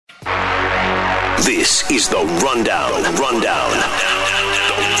This is The Rundown. The Rundown.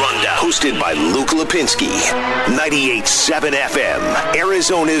 Hosted by Luke Lipinski. 98.7 FM,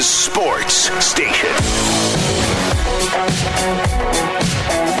 Arizona's sports station.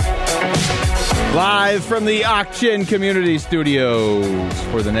 Live from the Auction Community Studios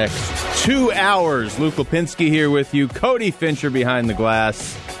for the next 2 hours. Luke Lipinski here with you. Cody Fincher behind the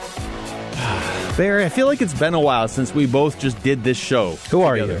glass. Barry, I feel like it's been a while since we both just did this show. Who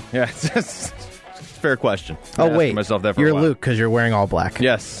are together. you? Yeah, it's fair question. Oh, wait. Myself that for You're a while. Luke because you're wearing all black.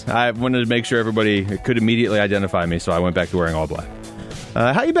 Yes. I wanted to make sure everybody could immediately identify me, so I went back to wearing all black.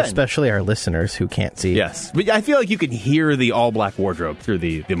 How you been? Especially our listeners who can't see. Yes. But I feel like you can hear the all black wardrobe through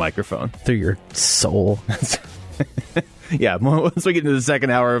the microphone. Through your soul. Yeah, once we get into the second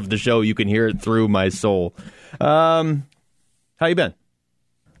hour of the show, you can hear it through my soul. How you been?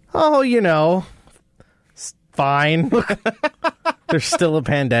 Oh, fine. There's still a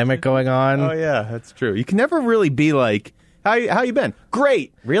pandemic going on. Oh, yeah, that's true. You can never really be like, how you been?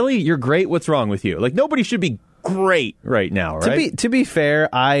 Great. Really? You're great? What's wrong with you? Like, nobody should be great right now, right? To be fair,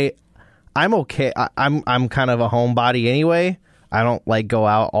 I'm okay. I'm kind of a homebody anyway. I don't like go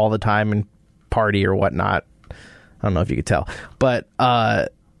out all the time and party or whatnot. I don't know if you could tell, but I'm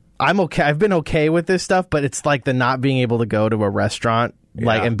okay. I've been okay with this stuff, but it's like the not being able to go to a restaurant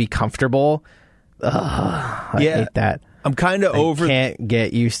and be comfortable. I hate that. I'm kind of over. Can't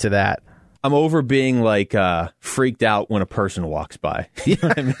get used to that. I'm over being like freaked out when a person walks by. You know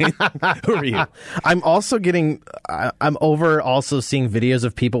what I mean? Who are you? I'm also I'm over also seeing videos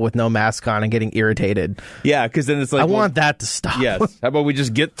of people with no mask on and getting irritated. Yeah, because then it's like, I want that to stop. Yes. How about we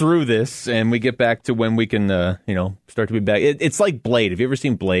just get through this and we get back to when we can, start to be back. It's like Blade. Have you ever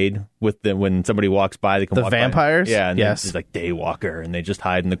seen Blade when somebody walks by, they can the walk vampires? by? Yeah, and yes. it's like Daywalker, and they just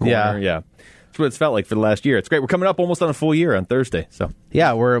hide in the corner. Yeah. That's what it's felt like for the last year. It's great. We're coming up almost on a full year on Thursday. So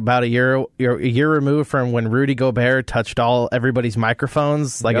yeah, we're about a year removed from when Rudy Gobert touched everybody's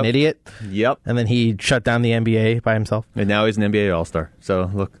microphones like an idiot. Yep. And then he shut down the NBA by himself. And now he's an NBA All-Star.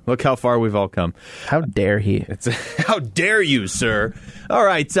 So look how far we've all come. How dare he? How dare you, sir? All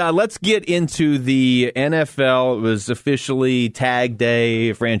right, let's get into the NFL. It was officially tag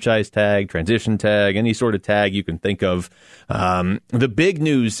day, franchise tag, transition tag, any sort of tag you can think of. The big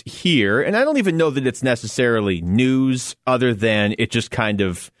news here, and I don't even know that it's necessarily news other than it just kind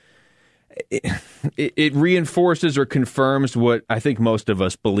of it reinforces or confirms what I think most of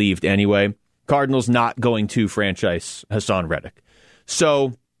us believed anyway. Cardinals not going to franchise Haason Reddick.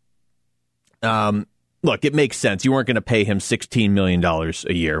 So, look, it makes sense. You weren't going to pay him $16 million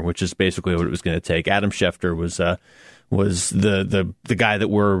a year, which is basically what it was going to take. Adam Schefter was the guy that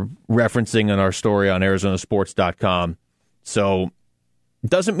we're referencing in our story on Arizonasports.com. So it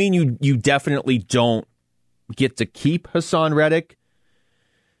doesn't mean you definitely don't get to keep Haason Reddick,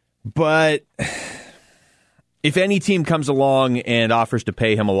 but if any team comes along and offers to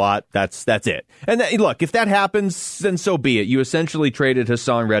pay him a lot, that's it. And look, if that happens, then so be it. You essentially traded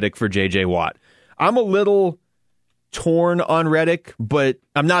Haason Reddick for J.J. Watt. I'm a little torn on Reddick, but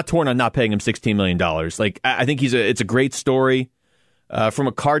I'm not torn on not paying him $16 million. Like, I think it's a great story. From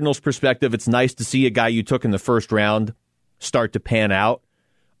a Cardinals perspective, it's nice to see a guy you took in the first round start to pan out.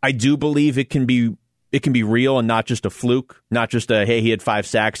 I do believe it can be real and not just a fluke, not just hey, he had 5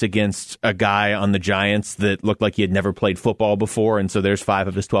 sacks against a guy on the Giants that looked like he had never played football before, and so there's 5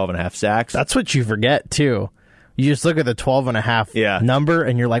 of his 12.5 sacks. That's what you forget, too. You just look at the 12.5 number,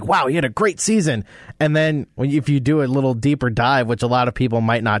 and you're like, wow, he had a great season. And then if you do a little deeper dive, which a lot of people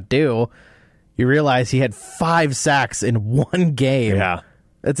might not do, you realize he had 5 sacks in one game. Yeah.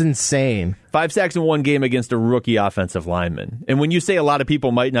 That's insane. 5 sacks in one game against a rookie offensive lineman. And when you say a lot of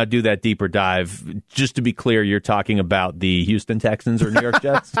people might not do that deeper dive, just to be clear, you're talking about the Houston Texans or New York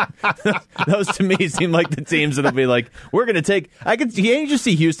Jets? Those to me seem like the teams that'll be like, we're going to take... You just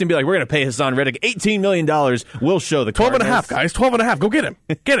see Houston be like, we're going to pay Haason Reddick $18 million. We'll show the Cardinals. 12.5, guys. 12.5. Go get him.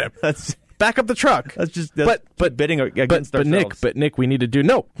 Get him. Back up the truck. That's bidding against ourselves. But Nick, we need to do...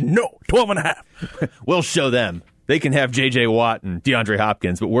 No, 12.5. We'll show them. They can have J.J. Watt and DeAndre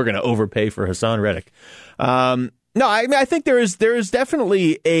Hopkins, but we're going to overpay for Haason Reddick. No, I think there is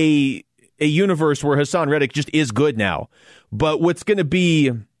definitely a universe where Haason Reddick just is good now. But what's going to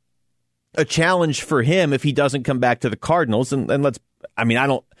be a challenge for him if he doesn't come back to the Cardinals,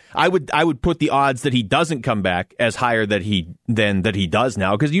 I would put the odds that he doesn't come back as higher than he does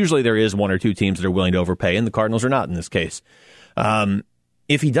now, because usually there is 1 or 2 teams that are willing to overpay, and the Cardinals are not in this case.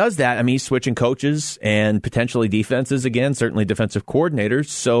 If he does that, he's switching coaches and potentially defenses again, certainly defensive coordinators.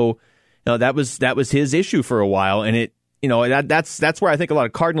 So, that was his issue for a while, and that's where I think a lot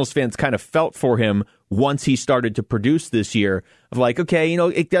of Cardinals fans kind of felt for him once he started to produce this year of like, okay,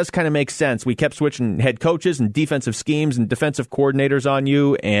 it does kind of make sense. We kept switching head coaches and defensive schemes and defensive coordinators on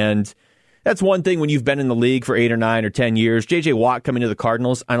you, and that's one thing when you've been in the league for 8 or 9 or 10 years. J.J. Watt coming to the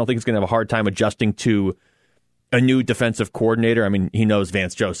Cardinals, I don't think he's going to have a hard time adjusting to a new defensive coordinator. I mean, he knows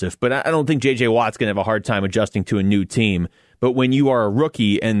Vance Joseph, but I don't think J.J. Watt's going to have a hard time adjusting to a new team. But when you are a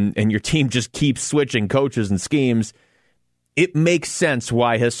rookie and your team just keeps switching coaches and schemes, it makes sense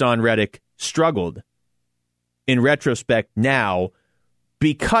why Hassan Reddick struggled in retrospect now,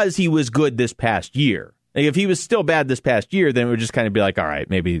 because he was good this past year. Like, if he was still bad this past year, then it would just kind of be like, all right,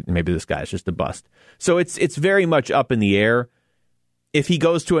 maybe this guy's just a bust. So it's very much up in the air. If he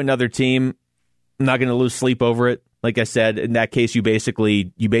goes to another team, I'm not going to lose sleep over it. Like I said, in that case, you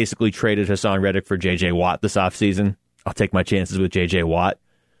basically traded Hassan Reddick for J.J. Watt this offseason. I'll take my chances with J.J. Watt.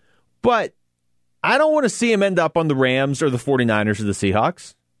 But I don't want to see him end up on the Rams or the 49ers or the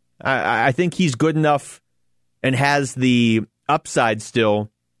Seahawks. I think he's good enough and has the upside still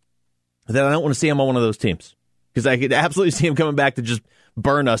that I don't want to see him on one of those teams, because I could absolutely see him coming back to just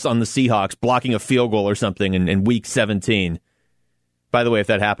burn us on the Seahawks, blocking a field goal or something in week 17. By the way, if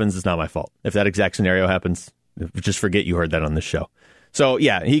that happens, it's not my fault. If that exact scenario happens, just forget you heard that on this show. So,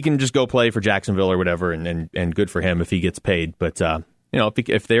 yeah, he can just go play for Jacksonville or whatever, and good for him if he gets paid. But,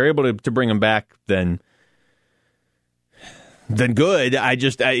 if they're able to bring him back, then good.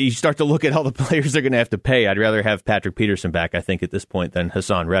 You start to look at all the players they're going to have to pay. I'd rather have Patrick Peterson back, I think, at this point than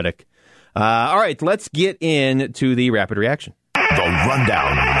Hassan Reddick. All right, let's get into the Rapid Reaction. The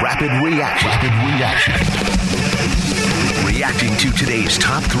Rundown Rapid Reaction. Reacting to today's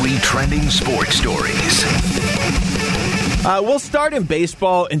top 3 trending sports stories. We'll start in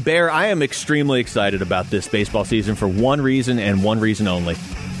baseball. And Bear, I am extremely excited about this baseball season for one reason and one reason only.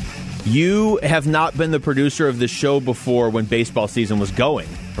 You have not been the producer of this show before when baseball season was going,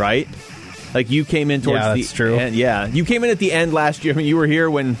 right? Like, you came in towards that's true. End. Yeah, you came in at the end last year. I mean, you were here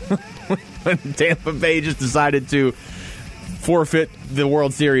when Tampa Bay just decided to forfeit the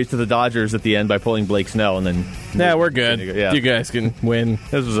World Series to the Dodgers at the end by pulling Blake Snell, and then we're good. Yeah. You guys can win.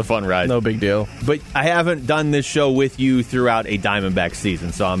 This was a fun ride. No big deal. But I haven't done this show with you throughout a Diamondback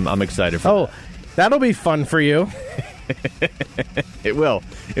season, so I'm excited for that. That'll be fun for you. It will.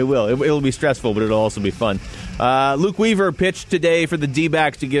 It'll be stressful, but it'll also be fun. Luke Weaver pitched today for the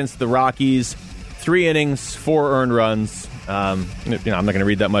D-backs against the Rockies. 3 innings, 4 earned runs. I'm not going to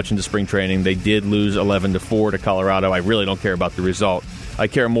read that much into spring training. They did lose 11-4 to Colorado. I really don't care about the result. I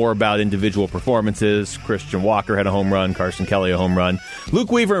care more about individual performances. Christian Walker had a home run. Carson Kelly a home run.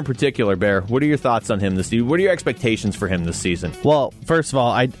 Luke Weaver in particular, Bear, what are your thoughts on him this season? What are your expectations for him this season? Well, first of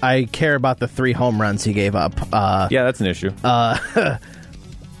all, I care about the 3 home runs he gave up. Yeah, that's an issue.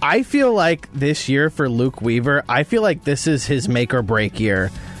 I feel like this year for Luke Weaver, I feel like this is his make or break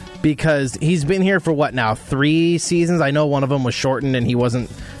year, because he's been here for 3 seasons? I know one of them was shortened and he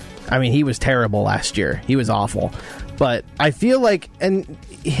was terrible last year. He was awful. But I feel like, and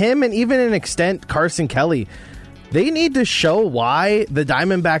him and even an extent Carson Kelly, they need to show why the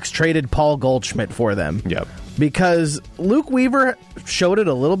Diamondbacks traded Paul Goldschmidt for them. Yep. Because Luke Weaver showed it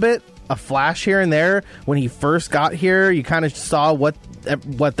a little bit, a flash here and there. When he first got here, you kind of saw what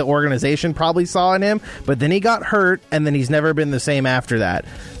the organization probably saw in him, but then he got hurt, and then he's never been the same after that.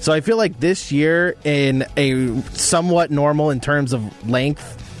 So I feel like this year, in a somewhat normal in terms of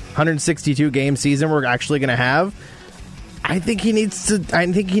length, 162 game season we're actually going to have, I think he needs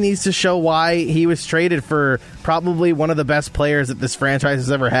to show why he was traded for probably one of the best players that this franchise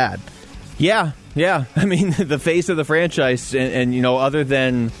has ever had. Yeah. I mean, the face of the franchise, and other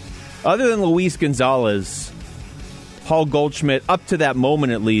than Luis Gonzalez, Paul Goldschmidt, up to that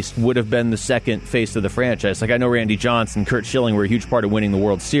moment at least, would have been the second face of the franchise. Like, I know Randy Johnson, Curt Schilling were a huge part of winning the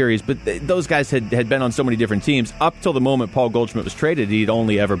World Series, but those guys had been on so many different teams. Up till the moment Paul Goldschmidt was traded, he'd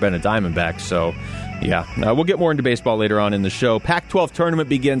only ever been a Diamondback. So, yeah, we'll get more into baseball later on in the show. Pac-12 tournament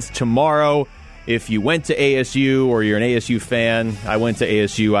begins tomorrow. If you went to ASU or you're an ASU fan, I went to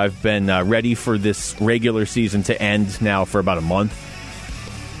ASU. I've been ready for this regular season to end now for about a month,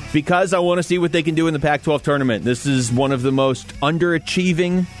 because I want to see what they can do in the Pac-12 tournament. This is one of the most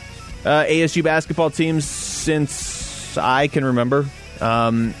underachieving ASU basketball teams since I can remember.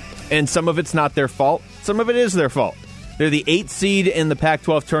 And some of it's not their fault. Some of it is their fault. They're the 8th seed in the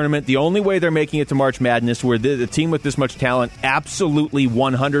Pac-12 tournament. The only way they're making it to March Madness, where the team with this much talent absolutely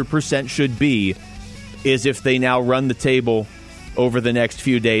 100% should be, is if they now run the table over the next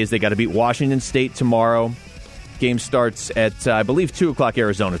few days. They got to beat Washington State tomorrow. Game starts at, I believe, 2 o'clock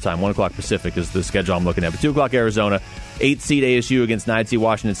Arizona time. 1 o'clock Pacific is the schedule I'm looking at. But 2 o'clock Arizona, 8-seed ASU against 9-seed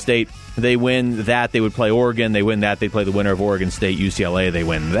Washington State. They win that, they would play Oregon. They win that, they'd play the winner of Oregon State, UCLA. They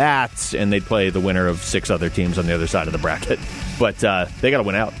win that, and they'd play the winner of 6 other teams on the other side of the bracket. But they got to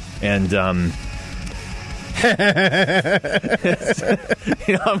win out. And I'm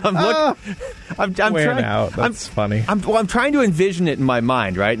trying out. That's funny. I'm trying to envision it in my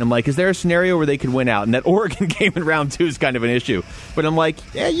mind, right? And I'm like, is there a scenario where they could win out? And that Oregon game in round 2 is kind of an issue. But I'm like,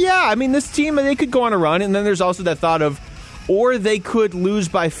 yeah, I mean, this team, they could go on a run. And then there's also that thought of, or they could lose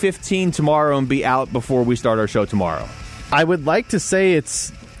by 15 tomorrow and be out before we start our show tomorrow. I would like to say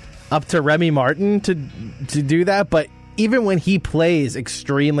it's up to Remy Martin to do that, but even when he plays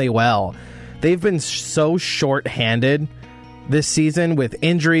extremely well, they've been so short-handed this season with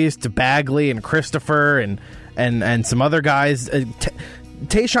injuries to Bagley and Christopher and some other guys.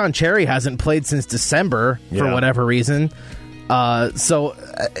 Tayshaun Cherry hasn't played since December for whatever reason. So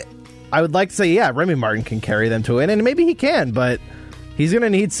I would like to say, yeah, Remy Martin can carry them to it, and maybe he can, but he's going to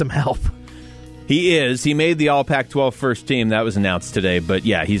need some help. He is. He made the All Pac-12 first team. That was announced today. But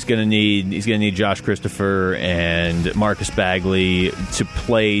yeah, he's going to need Josh Christopher and Marcus Bagley to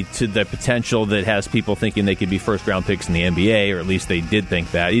play to the potential that has people thinking they could be first-round picks in the NBA, or at least they did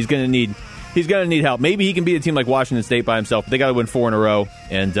think that. He's going to need help. Maybe he can beat a team like Washington State by himself. But they got to win 4 in a row,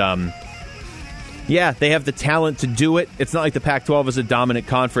 and yeah, they have the talent to do it. It's not like the Pac-12 is a dominant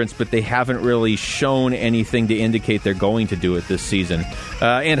conference, but they haven't really shown anything to indicate they're going to do it this season.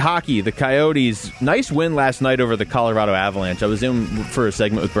 And hockey, the Coyotes, nice win last night over the Colorado Avalanche. I was in for a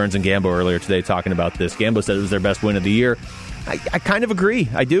segment with Burns and Gambo earlier today talking about this. Gambo said it was their best win of the year. I kind of agree.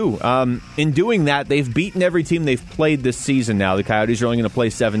 I do. In doing that, they've beaten every team they've played this season now. The Coyotes are only going to play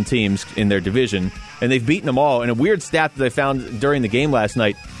 7 teams in their division, and they've beaten them all. And a weird stat that I found during the game last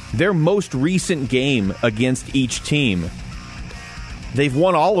night, their most recent game against each team, they've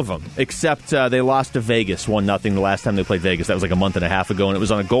won all of them, except they lost to Vegas 1-0 the last time they played Vegas. That was like a month and a half ago, and it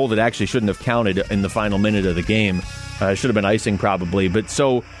was on a goal that actually shouldn't have counted in the final minute of the game. Should have been icing probably. But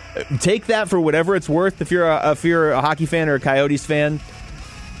so take that for whatever it's worth. If you're a hockey fan or a Coyotes fan,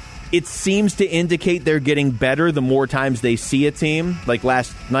 it seems to indicate they're getting better the more times they see a team. Like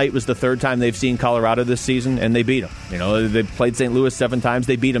last night was the 3rd time they've seen Colorado this season, and they beat them. You know, they played St. Louis 7 times.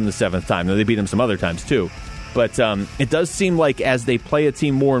 They beat them the 7th time. They beat them some other times, too. But it does seem like as they play a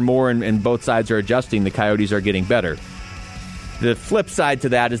team more and more and both sides are adjusting, the Coyotes are getting better. The flip side to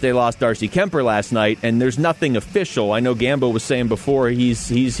that is they lost Darcy Kemper last night, and there's nothing official. I know Gambo was saying before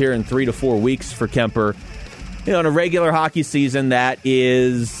he's here in 3 to 4 weeks for Kemper. You know, in a regular hockey season, that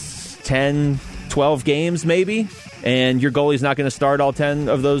is 10, 12 games maybe, and your goalie's not going to start all 10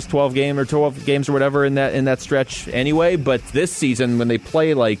 of those 12 games or whatever in that stretch anyway. But this season, when they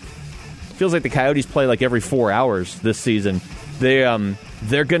play feels like the Coyotes play like every 4 hours this season,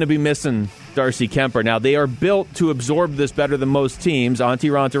 they're going to be missing Darcy Kemper. Now, they are built to absorb this better than most teams. Antti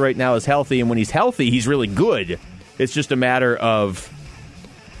Raanta right now is healthy, and when he's healthy, he's really good. It's just a matter of,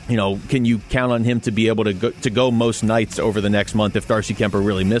 you know, can you count on him to be able to go most nights over the next month if Darcy Kemper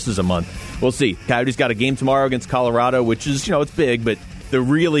really misses a month? We'll see. Coyotes got a game tomorrow against Colorado, which is, you know, it's big, but the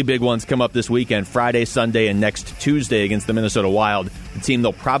really big ones come up this weekend, Friday, Sunday, and next Tuesday against the Minnesota Wild, the team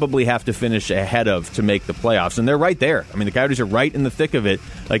they'll probably have to finish ahead of to make the playoffs. And they're right there. I mean, the Coyotes are right in the thick of it.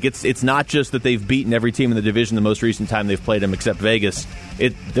 Like, it's not just that they've beaten every team in the division the most recent time they've played them except Vegas.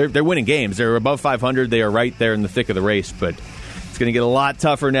 They're winning games. They're above 500. They are right there in the thick of the race, but it's going to get a lot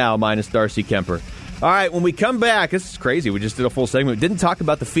tougher now, minus Darcy Kemper. All right, when we come back, this is crazy. We just did a full segment. We didn't talk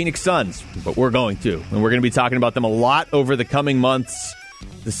about the Phoenix Suns, but we're going to. And we're going to be talking about them a lot over the coming months.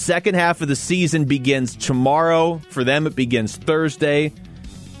 The second half of the season begins tomorrow. For them, it begins Thursday.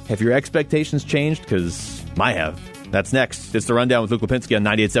 Have your expectations changed? Because mine have. That's next. It's The Rundown with Luke Lipinski on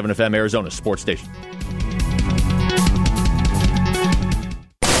 98.7 FM, Arizona Sports Station.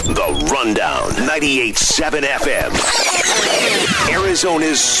 The Rundown, 98.7 FM,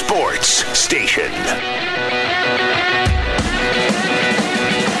 Arizona's sports station.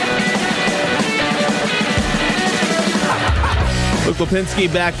 Luke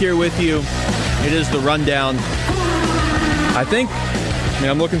Lipinski back here with you. It is The Rundown.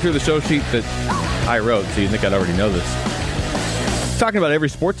 I'm looking through the show sheet that I wrote, so you think I'd already know this. Talking about every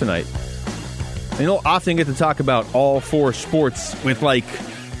sport tonight. And you'll often get to talk about all 4 sports with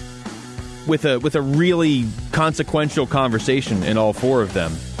a really consequential conversation in all 4 of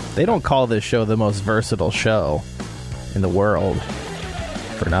them. They don't call this show the most versatile show in the world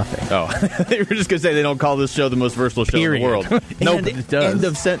for nothing. Oh, they were just going to say they don't call this show the most versatile show in the world. No, but it does. End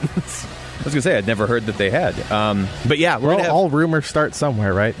of sentence. was going to say, I'd never heard that they had. But yeah, all rumors start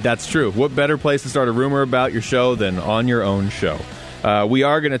somewhere, right? That's true. What better place to start a rumor about your show than on your own show? We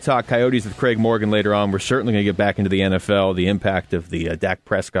are going to talk Coyotes with Craig Morgan later on. We're certainly going to get back into the NFL, the impact of the Dak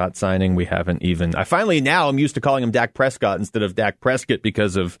Prescott signing. I'm used to calling him Dak Prescott instead of Dak Prescott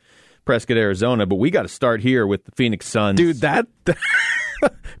because of Prescott, Arizona. But we got to start here with the Phoenix Suns. Dude, that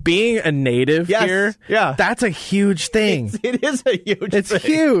being a native here, that's a huge thing. It is a huge thing. It's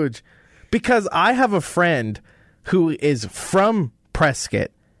huge. Because I have a friend who is from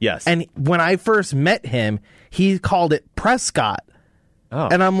Prescott. Yes. And when I first met him, he called it Prescott. Oh.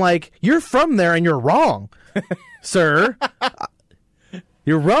 And I'm like, you're from there and you're wrong, sir.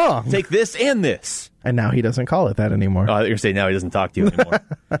 You're wrong. Take this and this. And now he doesn't call it that anymore. Oh, you're saying now he doesn't talk to you anymore.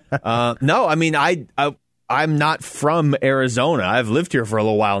 No, I mean, I'm not from Arizona. I've lived here for a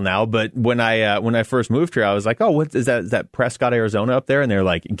little while now, but when I first moved here, I was like, oh, what is that? Is that Prescott, Arizona up there? And they're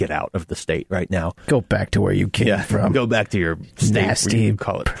like, get out of the state right now. Go back to where you came from. Go back to your state. Nasty. Where you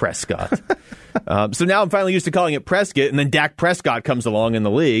call it Prescott. So now I'm finally used to calling it Prescott, and then Dak Prescott comes along in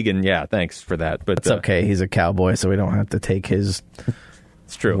the league, and yeah, thanks for that. But it's okay. He's a Cowboy, so we don't have to take his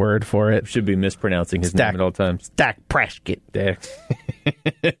it's true. word for it. Should be mispronouncing his name at all times. Dak Prescott. Dak. So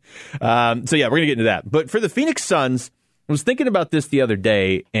yeah, we're going to get into that. But for the Phoenix Suns, I was thinking about this the other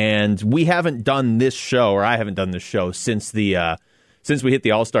day, and we haven't done this show, or I haven't done this show since we hit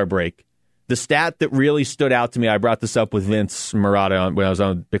the All-Star break. The stat that really stood out to me, I brought this up with Vince Marotta when I was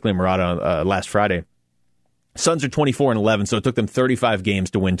on Bickley and Marotta last Friday. Suns are 24-11, so it took them 35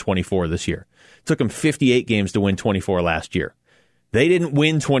 games to win 24 this year. It took them 58 games to win 24 last year. They didn't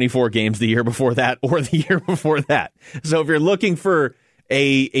win 24 games the year before that or the year before that. So if you're looking for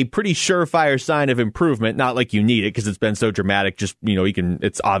a pretty surefire sign of improvement, not like you need it because it's been so dramatic, just,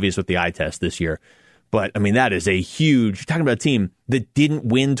 it's obvious with the eye test this year. But, I mean, that is a huge, talking about a team that didn't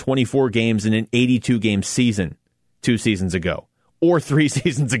win 24 games in an 82-game season 2 seasons ago or 3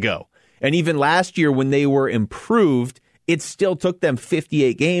 seasons ago. And even last year when they were improved, it still took them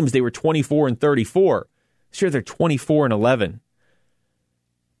 58 games. They were 24-34. This year they're 24-11.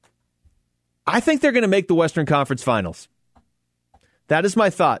 I think they're going to make the Western Conference Finals. That is my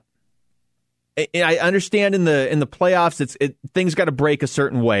thought. I understand in the playoffs, things got to break a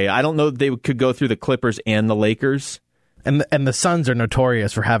certain way. I don't know that they could go through the Clippers and the Lakers. And the Suns are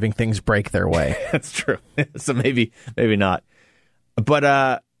notorious for having things break their way. That's true. So maybe not.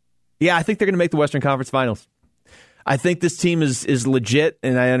 But yeah, I think they're going to make the Western Conference Finals. I think this team is legit,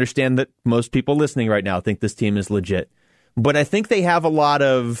 and I understand that most people listening right now think this team is legit. But I think they have a lot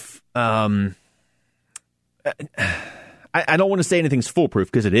of... I don't want to say anything's foolproof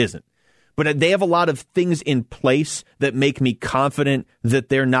because it isn't. But they have a lot of things in place that make me confident that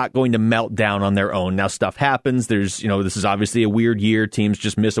they're not going to melt down on their own. Now, stuff happens. There's, this is obviously a weird year. Teams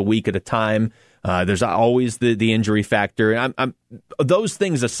just miss a week at a time. There's always the injury factor. I'm those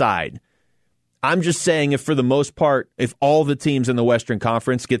things aside, I'm just saying if for the most part, if all the teams in the Western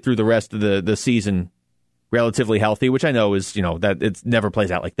Conference get through the rest of the season relatively healthy, which I know is, that it never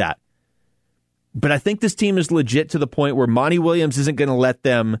plays out like that. But I think this team is legit to the point where Monty Williams isn't going to let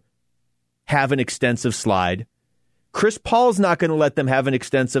them have an extensive slide. Chris Paul's not going to let them have an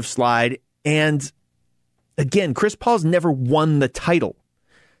extensive slide. And again, Chris Paul's never won the title.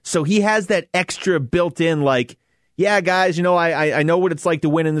 So he has that extra built in, like, yeah, guys, I know what it's like to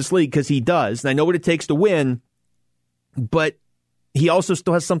win in this league because he does. And I know what it takes to win. But he also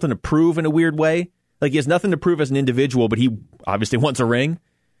still has something to prove in a weird way. Like, he has nothing to prove as an individual, but he obviously wants a ring.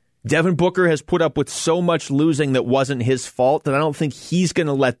 Devin Booker has put up with so much losing that wasn't his fault that I don't think he's going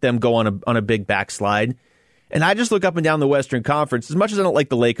to let them go on a big backslide. And I just look up and down the Western Conference. As much as I don't like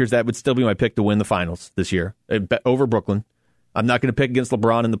the Lakers, that would still be my pick to win the finals this year over Brooklyn. I'm not going to pick against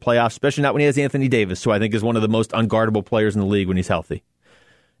LeBron in the playoffs, especially not when he has Anthony Davis, who I think is one of the most unguardable players in the league when he's healthy.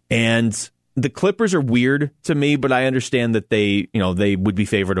 And the Clippers are weird to me, but I understand that they would be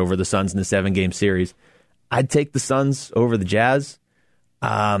favored over the Suns in the 7-game series. I'd take the Suns over the Jazz.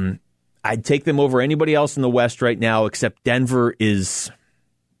 I'd take them over anybody else in the West right now, except Denver's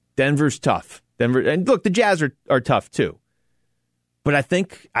tough. And look, the Jazz are tough too. But I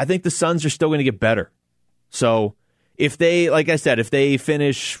think the Suns are still going to get better. So if they, like I said, if they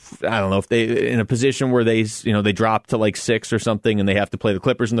finish, I don't know, if they in a position where they drop to like 6 or something and they have to play the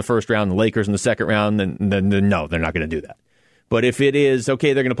Clippers in the first round, the Lakers in the second round, then no, they're not going to do that. But if it is,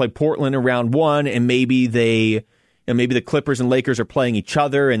 okay, they're going to play Portland in round 1 and maybe they and maybe the Clippers and Lakers are playing each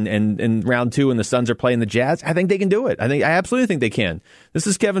other in round 2 and the Suns are playing the Jazz, I think they can do it. I absolutely think they can. This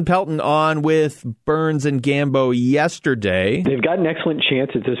is Kevin Pelton on with Burns and Gambo yesterday. They've got an excellent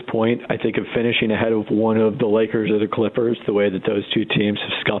chance at this point, I think, of finishing ahead of one of the Lakers or the Clippers, the way that those two teams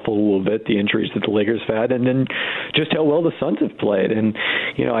have scuffled a little bit, the injuries that the Lakers have had, and then just how well the Suns have played. And,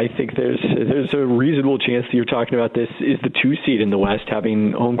 I think there's a reasonable chance that you're talking about this is the 2 seed in the West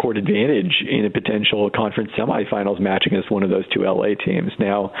having home court advantage in a potential conference semifinals match against one of those 2 LA teams.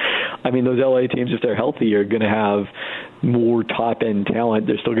 Now, those LA teams, if they're healthy, are going to have more top-end talent.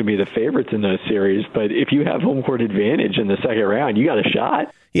 They're still going to be the favorites in those series. But if you have home court advantage in the second round, you got a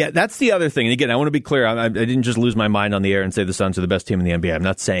shot. Yeah, that's the other thing. And again, I want to be clear. I didn't just lose my mind on the air and say the Suns are the best team in the NBA. I'm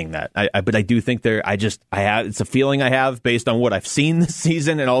not saying that. But I do think it's a feeling I have based on what I've seen this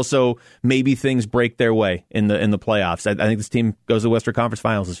season, and also maybe things break their way in the playoffs. I think this team goes to the Western Conference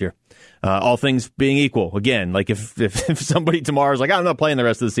Finals this year. All things being equal. Again, like if somebody tomorrow is like, I'm not playing the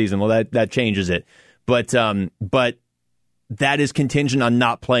rest of the season, well, that changes it. But that is contingent on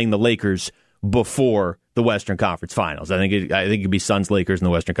not playing the Lakers before the Western Conference Finals. I think it could be Suns-Lakers in the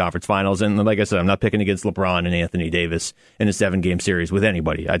Western Conference Finals. And like I said, I'm not picking against LeBron and Anthony Davis in a 7-game series with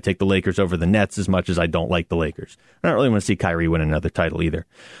anybody. I'd take the Lakers over the Nets as much as I don't like the Lakers. I don't really want to see Kyrie win another title either.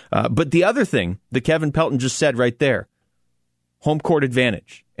 But the other thing that Kevin Pelton just said right there, home court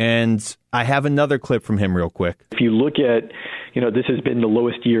advantage. And I have another clip from him real quick. If you look at, this has been the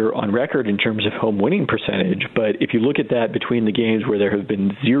lowest year on record in terms of home winning percentage. But if you look at that between the games where there have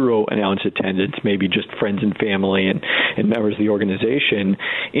been 0 announced attendance, maybe just friends and family and members of the organization,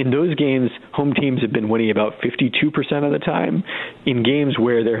 in those games, home teams have been winning about 52% of the time. In games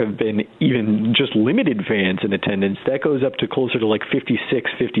where there have been even just limited fans in attendance, that goes up to closer to like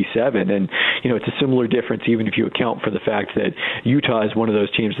 56, 57. And, it's a similar difference even if you account for the fact that Utah is one of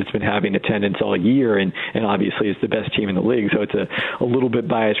those teams that's been having attendance all year and obviously is the best team in the league. So it's a little bit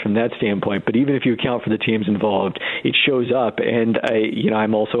biased from that standpoint. But even if you account for the teams involved, it shows up. And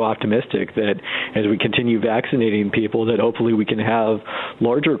I'm also optimistic that as we continue vaccinating people, that hopefully we can have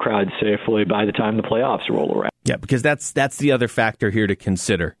larger crowds safely by the time the playoffs roll around. Yeah, because that's the other factor here to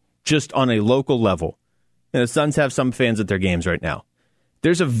consider. Just on a local level, the Suns have some fans at their games right now.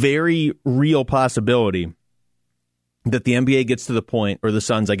 There's a very real possibility that the NBA gets to the point, or the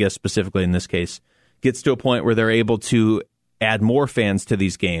Suns, I guess specifically in this case, gets to a point where they're able to add more fans to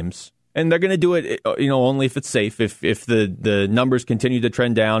these games. And they're going to do it, only if it's safe. If the numbers continue to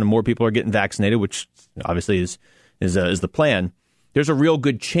trend down and more people are getting vaccinated, which obviously is the plan, there's a real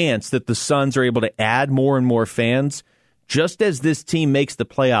good chance that the Suns are able to add more and more fans just as this team makes the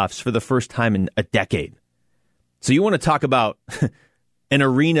playoffs for the first time in a decade. So you want to talk about an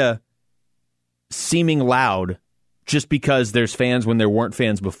arena seeming loud just because there's fans when there weren't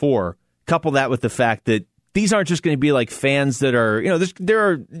fans before. Couple that with the fact that these aren't just going to be like fans that are,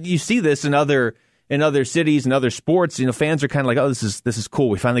 you see this in other cities and other sports. Fans are kind of like, oh, this is cool.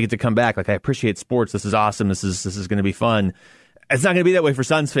 We finally get to come back. Like, I appreciate sports. This is awesome. This is going to be fun. It's not going to be that way for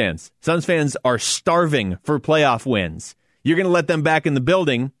Suns fans. Suns fans are starving for playoff wins. You're going to let them back in the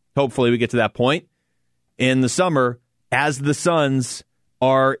building. Hopefully we get to that point in the summer as the Suns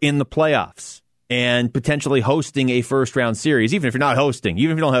are in the playoffs and potentially hosting a first-round series. Even if you're not hosting,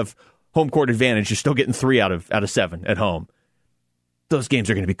 even if you don't have home court advantage, you're still getting 3 out of 7 at home. Those games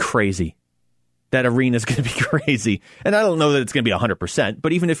are going to be crazy. That arena is going to be crazy. And I don't know that it's going to be 100%,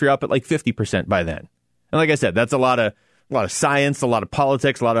 but even if you're up at like 50% by then. And like I said, that's a lot of science, a lot of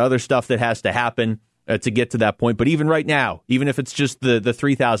politics, a lot of other stuff that has to happen to get to that point. But even right now, even if it's just the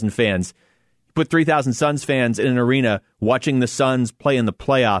 3,000 fans, put 3,000 Suns fans in an arena watching the Suns play in the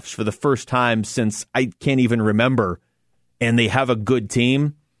playoffs for the first time since I can't even remember, and they have a good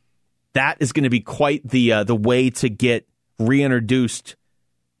team, that is going to be quite the way to get reintroduced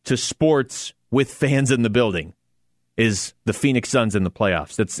to sports with fans in the building, is the Phoenix Suns in the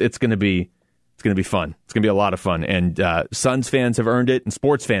playoffs. It's going to be fun. It's going to be a lot of fun, and Suns fans have earned it, and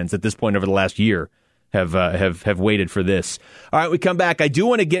sports fans at this point over the last year have waited for this. All right, we come back. I do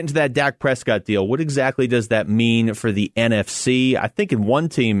want to get into that Dak Prescott deal. What exactly does that mean for the NFC? I think in one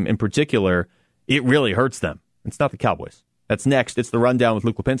team in particular, it really hurts them. It's not the Cowboys. That's next. It's The Rundown with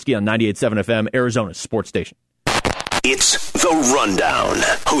Luke Lipinski on 98.7 FM, Arizona's sports station. It's The Rundown,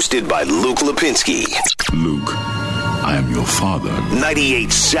 hosted by Luke Lipinski. Luke, I am your father.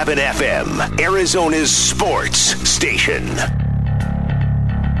 98.7 FM, Arizona's sports station.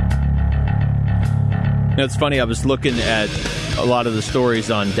 It's funny, I was looking at a lot of the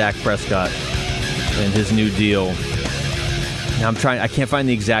stories on Dak Prescott and his new deal. And I can't find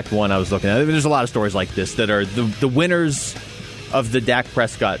the exact one I was looking at. There's a lot of stories like this that are the winners of the Dak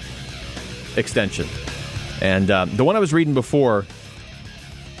Prescott extension. And the one I was reading before,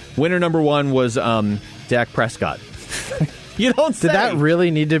 winner number one was Dak Prescott. You don't say. Did that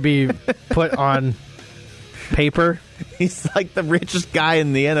really need to be put on paper? He's like the richest guy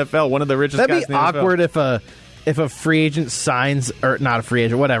in the NFL, one of the richest guys in the NFL. That'd be awkward if a free agent signs, or not a free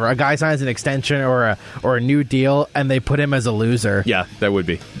agent, whatever, a guy signs an extension or a new deal, and they put him as a loser. Yeah, that would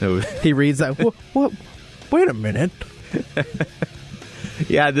be. He reads that. What? Wait a minute.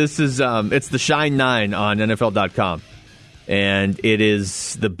 Yeah, this is it's the Shine 9 on NFL.com. And it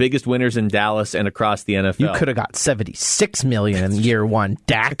is the biggest winners in Dallas and across the NFL. You could have got $76 million in year one,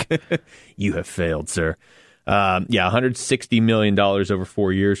 Dak. You have failed, sir. $160 million over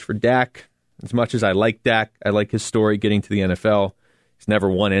 4 years for Dak. As much as I like Dak, I like his story getting to the NFL. He's never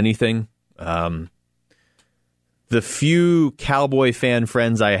won anything. The few Cowboy fan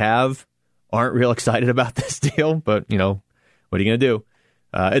friends I have aren't real excited about this deal, but, what are you going to do?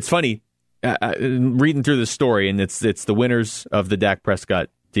 It's funny. Reading through this story, and it's the winners of the Dak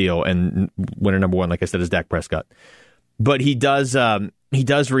Prescott deal, and winner number one, like I said, is Dak Prescott. But he does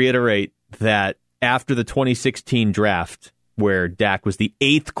reiterate that after the 2016 draft, where Dak was the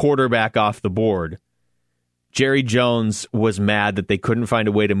 8th quarterback off the board, Jerry Jones was mad that they couldn't find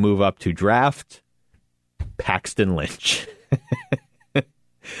a way to move up to draft Paxton Lynch.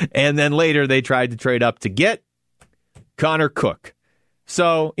 And then later they tried to trade up to get Connor Cook.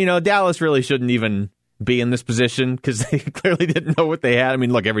 So, Dallas really shouldn't even be in this position because they clearly didn't know what they had. I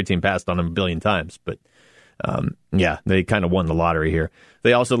mean, look, every team passed on him a billion times, but they kind of won the lottery here.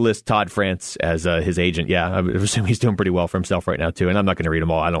 They also list Todd France as his agent. Yeah, I assume he's doing pretty well for himself right now, too. And I'm not going to read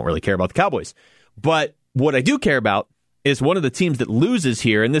them all. I don't really care about the Cowboys. But what I do care about is one of the teams that loses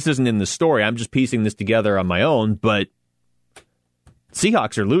here, and this isn't in the story. I'm just piecing this together on my own, but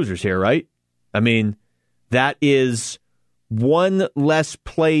Seahawks are losers here, right? I mean, that is one less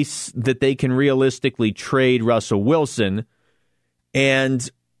place that they can realistically trade Russell Wilson. And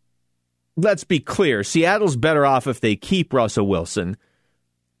let's be clear, Seattle's better off if they keep Russell Wilson.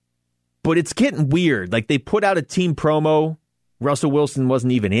 But it's getting weird. Like, they put out a team promo. Russell Wilson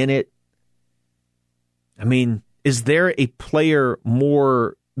wasn't even in it. I mean, is there a player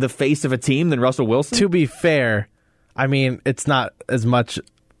more the face of a team than Russell Wilson? To be fair, I mean, it's not as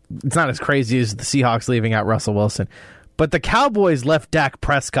crazy as the Seahawks leaving out Russell Wilson. But the Cowboys left Dak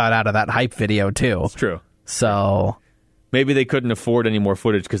Prescott out of that hype video, too. It's true. So maybe they couldn't afford any more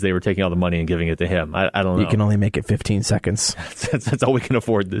footage because they were taking all the money and giving it to him. I don't know. You can only make it 15 seconds. That's all we can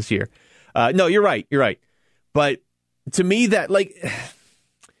afford this year. No, you're right. But to me,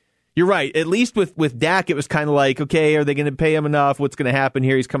 you're right. At least with Dak, it was kind of like, okay, are they going to pay him enough? What's going to happen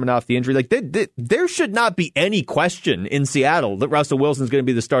here? He's coming off the injury. Like, there should not be any question in Seattle that Russell Wilson's going to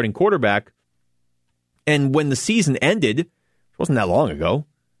be the starting quarterback. And when the season ended, it wasn't that long ago,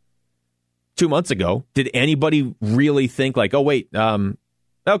 2 months ago, did anybody really think like, oh, wait,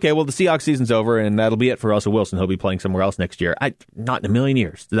 okay, well, the Seahawks season's over and that'll be it for Russell Wilson. He'll be playing somewhere else next year. Not in a million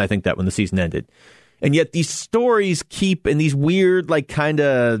years did I think that when the season ended. And yet these stories keep, and these weird, like, kind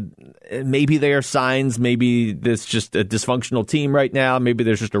of, maybe they are signs, maybe this just a dysfunctional team right now, maybe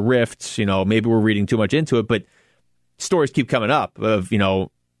there's just a rift, maybe we're reading too much into it, but stories keep coming up of,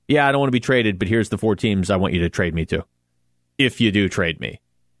 yeah, I don't want to be traded, but here's the 4 teams I want you to trade me to, if you do trade me.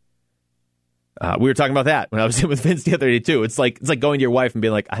 We were talking about that when I was in with Vince the other day, too. It's like going to your wife and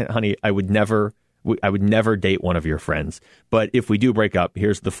being like, honey, I would never date one of your friends. But if we do break up,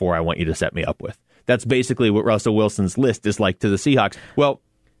 here's the 4 I want you to set me up with. That's basically what Russell Wilson's list is like to the Seahawks. Well,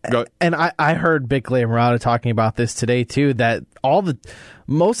 and I heard Bickley and Murata talking about this today, too, that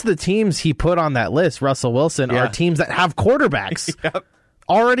most of the teams he put on that list, Russell Wilson, are teams that have quarterbacks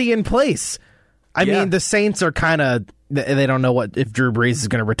already in place. I mean, the Saints are kind of, they don't know if Drew Brees is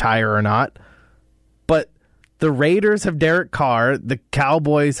going to retire or not. But the Raiders have Derek Carr. The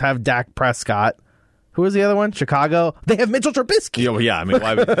Cowboys have Dak Prescott. Who was the other one? Chicago. They have Mitchell Trubisky. Yeah, I mean,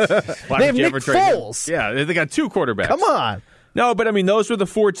 why would you ever trade Foles. him? Yeah, they got 2 quarterbacks. Come on. No, but I mean, those were the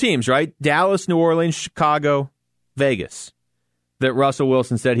 4 teams, right? Dallas, New Orleans, Chicago, Vegas, that Russell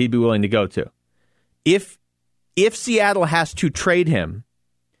Wilson said he'd be willing to go to. If Seattle has to trade him,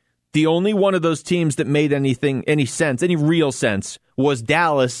 the only one of those teams that made any sense, any real sense, was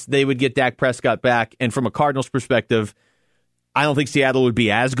Dallas. They would get Dak Prescott back. And from a Cardinals perspective, I don't think Seattle would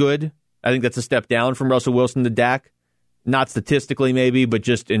be as good. I think that's a step down from Russell Wilson to Dak. Not statistically, maybe, but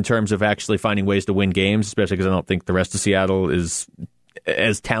just in terms of actually finding ways to win games, especially because I don't think the rest of Seattle is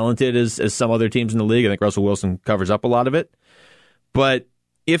as talented as some other teams in the league. I think Russell Wilson covers up a lot of it. But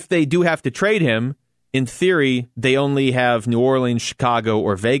if they do have to trade him, in theory, they only have New Orleans, Chicago,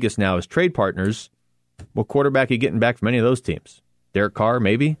 or Vegas now as trade partners. What quarterback are you getting back from any of those teams? Derek Carr,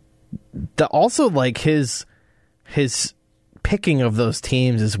 maybe? Also, like, his his picking of those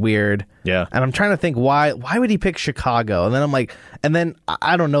teams is weird. Yeah. And I'm trying to think why would he pick Chicago? And then I'm like, and then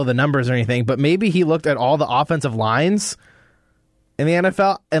I don't know the numbers or anything, but maybe he looked at all the offensive lines in the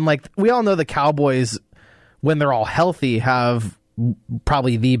NFL, and like we all know the Cowboys, when they're all healthy, have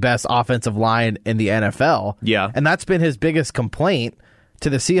probably the best offensive line in the NFL. Yeah. And that's been his biggest complaint to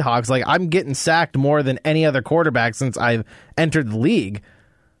the Seahawks. Like, I'm getting sacked more than any other quarterback since I've entered the league.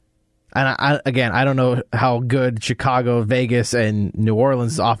 And I don't know how good Chicago, Vegas, and New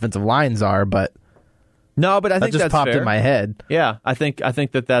Orleans' offensive lines are, but no, but I think that just that's popped fair. in my head. Yeah, I think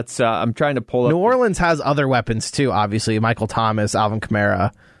that's. I'm trying to pull up. New Orleans has other weapons too. Obviously, Michael Thomas, Alvin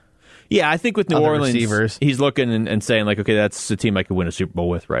Kamara. Yeah, I think with New Other Orleans, receivers. he's looking and saying like, okay, that's a team I could win a Super Bowl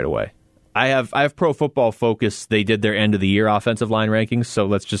with right away. I have Pro Football Focus. They did their end of the year offensive line rankings, so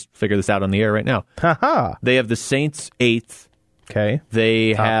let's just figure this out on the air right now. Haha. They have the Saints 8th. Okay.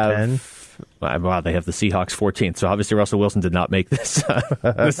 They Top have 10. Wow, they have the Seahawks 14th. So obviously Russell Wilson did not make this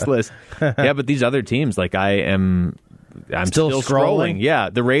this list. Yeah, but these other teams, like I'm still scrolling. Yeah,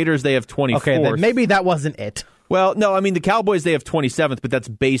 the Raiders, they have 24th. Okay, then maybe that wasn't it. Well, no, I mean the Cowboys, they have 27th, but that's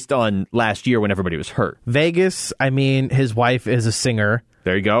based on last year when everybody was hurt. Vegas, I mean, his wife is a singer,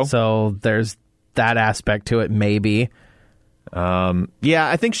 There you go. so there's that aspect to it. Maybe. Yeah,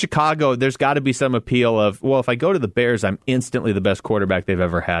 I think Chicago, there's got to be some appeal of, well, if I go to the Bears, I'm instantly the best quarterback they've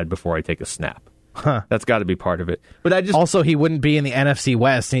ever had before I take a snap. Huh. That's got to be part of it. But I just Also, he wouldn't be in the NFC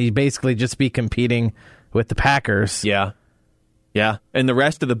West, and he'd basically just be competing with the Packers. Yeah. And the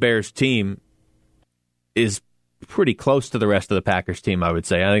rest of the Bears team is pretty close to the rest of the Packers team, I would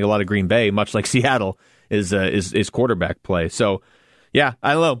say. I think a lot of Green Bay, much like Seattle, is quarterback play. So, yeah,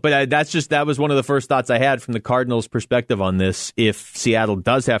 I don't know. But that was one of the first thoughts I had from the Cardinals' perspective on this. If Seattle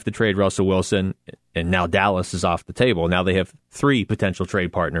does have to trade Russell Wilson, and now Dallas is off the table, now they have 3 potential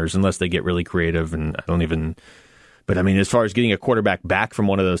trade partners, unless they get really creative. And I don't even. But I mean, as far as getting a quarterback back from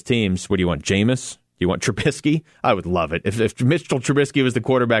one of those teams, what do you want, Jameis? You want Trubisky? I would love it. If Mitchell Trubisky was the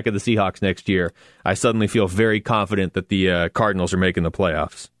quarterback of the Seahawks next year, I suddenly feel very confident that the Cardinals are making the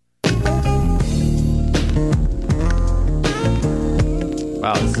playoffs.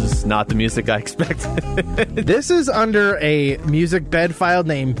 Wow, this is not the music I expected. This is under a music bed file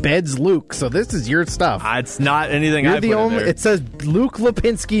named Beds Luke, so this is your stuff. It's not anything You're I the put only. in there. It says Luke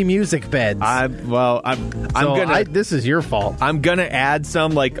Lipinski Music Beds. This is your fault. I'm gonna add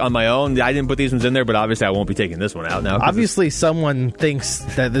some like on my own. I didn't put these ones in there, but obviously I won't be taking this one out now. Obviously, someone thinks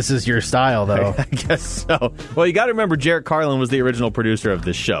that this is your style, though. I guess so. Well, you got to remember, Jarrett Carlin was the original producer of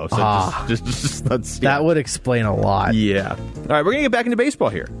this show, so just let's. That would explain a lot. Yeah. All right, we're gonna get back into baseball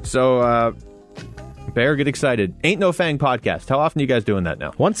here. So, Bear, get excited. Ain't No Fang podcast. How often are you guys doing that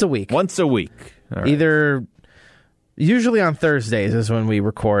now? Once a week. Once a week. All right. Usually on Thursdays is when we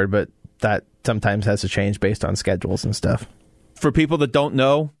record, but that sometimes has to change based on schedules and stuff. For people that don't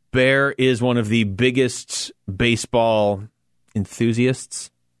know, Bear is one of the biggest baseball enthusiasts.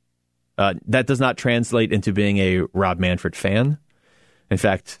 That does not translate into being a Rob Manfred fan. In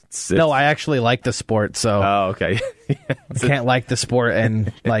fact, no, I actually like the sport, so okay. I can't like the sport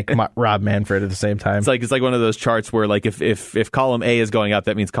and like Rob Manfred at the same time. It's like one of those charts where like if column A is going up,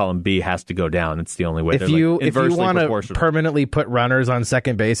 that means column B has to go down. It's the only way. If you want to permanently put runners on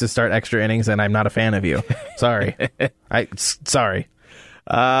second base and start extra innings, then I'm not a fan of you. Sorry, sorry.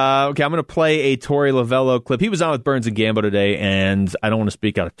 Okay, I'm going to play a Torey Lovello clip. He was on with Burns and Gambo today, and I don't want to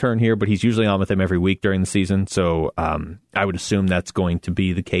speak out of turn here, but he's usually on with them every week during the season, so I would assume that's going to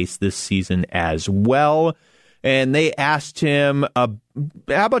be the case this season as well. And they asked him, how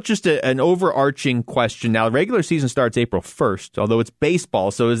about just an overarching question? Now, the regular season starts April 1st, although it's baseball,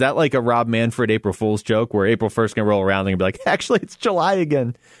 so is that like a Rob Manfred April Fool's joke where April 1st can roll around and be like, actually, it's July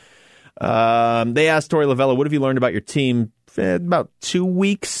again? They asked Torey Lovello, what have you learned about your team? About 2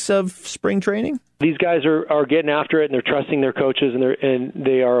 weeks of spring training. These guys are getting after it, and they're trusting their coaches, and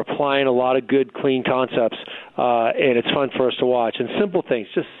they are applying a lot of good, clean concepts, and it's fun for us to watch. And simple things,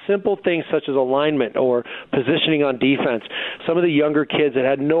 just simple things such as alignment or positioning on defense. Some of the younger kids that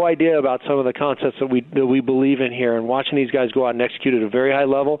had no idea about some of the concepts that we believe in here, and watching these guys go out and execute at a very high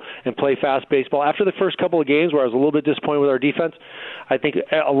level and play fast baseball. After the first couple of games where I was a little bit disappointed with our defense, I think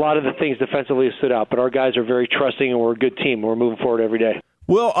a lot of the things defensively have stood out, but our guys are very trusting, and we're a good team. We're moving forward every day.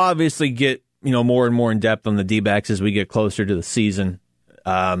 We'll obviously get more and more in depth on the D-backs as we get closer to the season.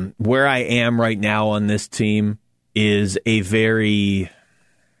 Where I am right now on this team is it's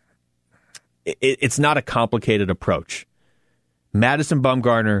not a complicated approach. Madison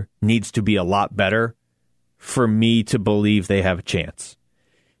Bumgarner needs to be a lot better for me to believe they have a chance.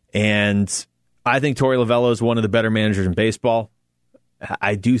 And I think Torey Lovello is one of the better managers in baseball.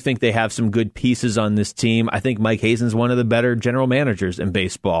 I do think they have some good pieces on this team. I think Mike Hazen's one of the better general managers in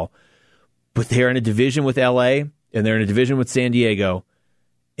baseball. But they're in a division with L.A., and they're in a division with San Diego.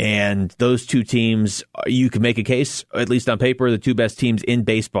 And those two teams, you can make a case, at least on paper, the two best teams in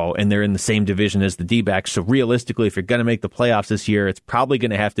baseball, and they're in the same division as the D-backs. So realistically, if you're going to make the playoffs this year, it's probably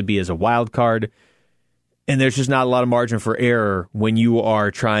going to have to be as a wild card. And there's just not a lot of margin for error when you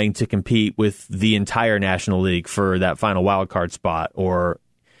are trying to compete with the entire National League for that final wild card spot. Or,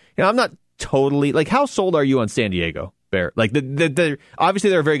 I'm not totally, how sold are you on San Diego, Bear?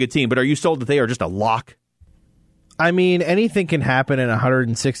 Obviously they're a very good team, but are you sold that they are just a lock? I mean, anything can happen in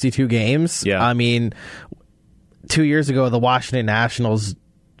 162 games. Yeah. I mean, 2 years ago, the Washington Nationals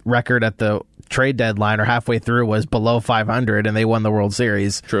record at the trade deadline or halfway through was below 500, and they won the World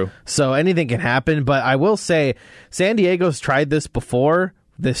Series. True. So anything can happen, but I will say San Diego's tried this before,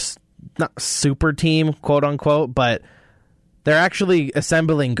 this not super team, quote unquote, but they're actually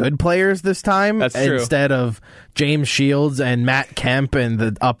assembling good players this time. That's true. Instead of James Shields and Matt Kemp and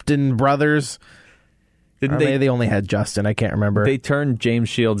the Upton brothers. Maybe they only had Justin. I can't remember. They turned James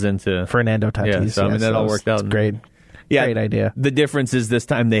Shields into Fernando Tatis. Yeah, so, that all worked out. Great. Yeah, great idea. The difference is this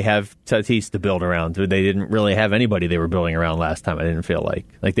time they have Tatis to build around. They didn't really have anybody they were building around last time. I didn't feel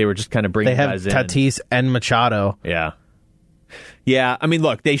like they were just kind of bringing guys in. They have Tatis and Machado. Yeah. Yeah, I mean,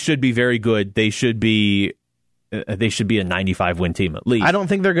 look, they should be very good. They should be a 95-win team at least. I don't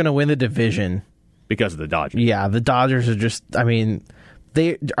think they're going to win the division. Because of the Dodgers. Yeah, the Dodgers are just,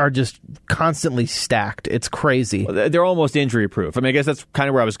 they are just constantly stacked. It's crazy. They're almost injury-proof. I guess that's kind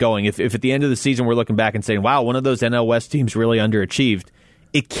of where I was going. If at the end of the season we're looking back and saying, wow, one of those NL West teams really underachieved,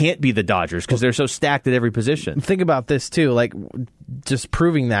 it can't be the Dodgers because they're so stacked at every position. Think about this, too. Just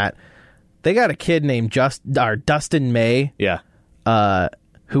proving that. They got a kid named Dustin May,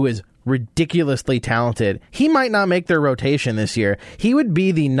 who is ridiculously talented. He might not make their rotation this year. He would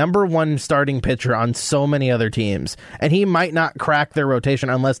be the number one starting pitcher on so many other teams, and he might not crack their rotation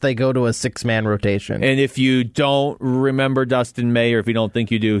unless they go to a 6-man rotation. And if you don't remember Dustin May, or if you don't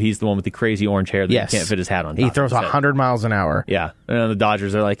think you do, he's the one with the crazy orange hair that can't fit his hat on top. He throws 100 miles an hour. Yeah. And the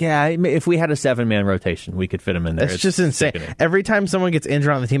Dodgers are like, if we had a 7-man rotation, we could fit him in there. It's just insane. sickening. Every time someone gets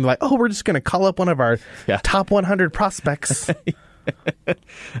injured on the team, they're like, we're just going to call up one of our top 100 prospects.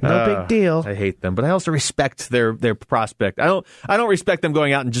 No big deal. I hate them, but I also respect their prospect. I don't respect them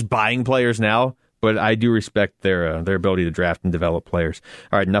going out and just buying players now, but I do respect their ability to draft and develop players.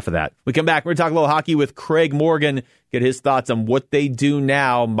 All right, enough of that. We come back. We're going to talk a little hockey with Craig Morgan, get his thoughts on what they do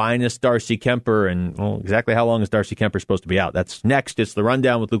now minus Darcy Kemper, and exactly how long is Darcy Kemper supposed to be out. That's next. It's The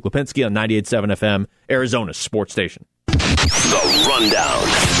Rundown with Luke Lipinski on 98.7 FM, Arizona's sports station. The Rundown,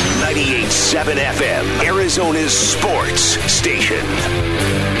 98.7 FM, Arizona's sports station.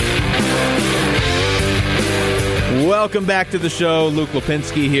 Welcome back to the show. Luke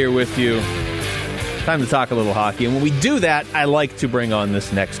Lipinski here with you. Time to talk a little hockey. And when we do that, I like to bring on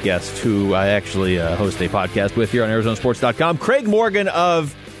this next guest who I actually host a podcast with here on ArizonaSports.com. Craig Morgan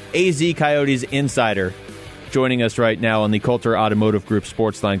of AZ Coyotes Insider joining us right now on the Coulter Automotive Group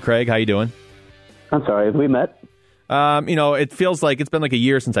Sports Line. Craig, how you doing? I'm sorry, have we met? It feels like it's been like a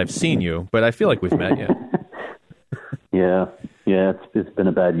year since I've seen you, but I feel like we've met, Yeah, it's been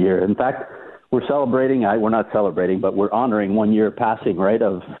a bad year. In fact, we're celebrating, we're not celebrating, but we're honoring 1 year passing, right,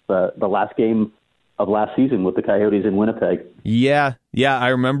 of the last game of last season with the Coyotes in Winnipeg. Yeah, I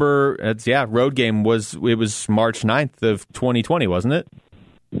remember, road game was March 9th of 2020, wasn't it?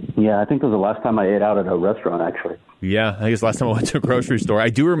 Yeah, I think it was the last time I ate out at a restaurant, actually. Yeah, I guess last time I went to a grocery store. I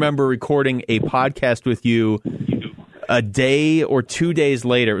do remember recording a podcast with you a day or 2 days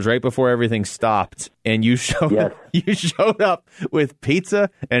later. It was right before everything stopped, and you showed up with pizza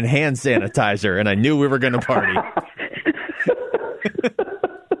and hand sanitizer, and I knew we were going to party.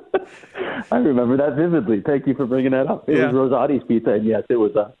 I remember that vividly. Thank you for bringing that up. It was Rosati's Pizza, and yes, it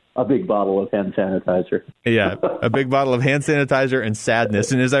was a big bottle of hand sanitizer. Yeah, a big bottle of hand sanitizer and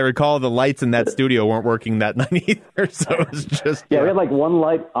sadness. And as I recall, the lights in that studio weren't working that night either, so it was just... Yeah, we had like one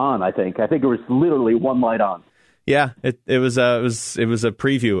light on, I think. I think it was literally one light on. Yeah, it was a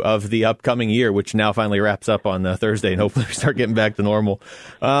preview of the upcoming year, which now finally wraps up on Thursday, and hopefully we start getting back to normal.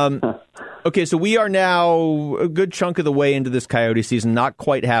 Okay, so we are now a good chunk of the way into this Coyote season, not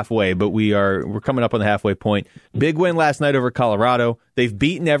quite halfway, but we're coming up on the halfway point. Big win last night over Colorado. They've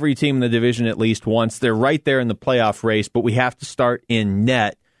beaten every team in the division at least once. They're right there in the playoff race, but we have to start in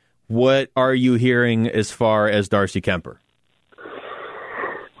net. What are you hearing as far as Darcy Kemper?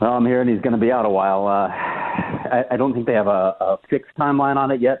 Well, I'm hearing he's going to be out a while. I don't think they have a fixed timeline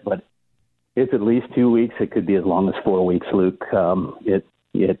on it yet, but it's at least 2 weeks. It could be as long as 4 weeks, Luke.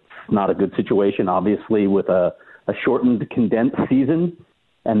 It's not a good situation, obviously, with a shortened, condensed season,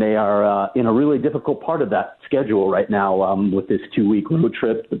 and they are in a really difficult part of that schedule right now with this 2-week road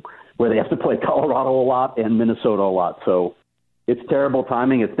trip where they have to play Colorado a lot and Minnesota a lot. So it's terrible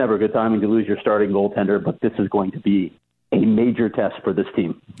timing. It's never good timing to lose your starting goaltender, but this is going to be a major test for this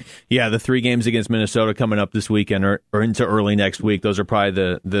team. Yeah, the 3 games against Minnesota coming up this weekend or into early next week, those are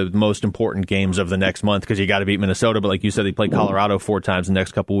probably the most important games of the next month because you got to beat Minnesota. But like you said, they play Colorado 4 times the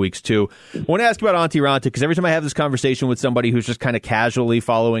next couple of weeks too. I want to ask you about Antti Raanta because every time I have this conversation with somebody who's just kind of casually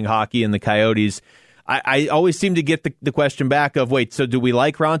following hockey and the Coyotes, I always seem to get the question back of, wait, so do we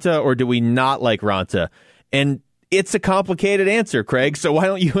like Raanta or do we not like Raanta? And it's a complicated answer, Craig. So why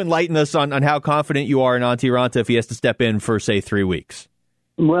don't you enlighten us on how confident you are in Antti Raanta if he has to step in for, say, 3 weeks?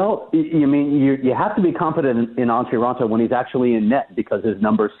 Well, you have to be confident in Antti Raanta when he's actually in net because his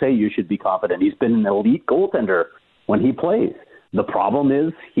numbers say you should be confident. He's been an elite goaltender when he plays. The problem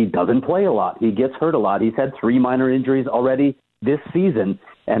is he doesn't play a lot. He gets hurt a lot. He's had 3 minor injuries already this season,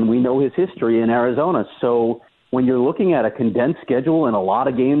 and we know his history in Arizona. So when you're looking at a condensed schedule and a lot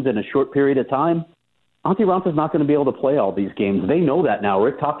of games in a short period of time, Antti Raanta's not going to be able to play all these games. They know that now.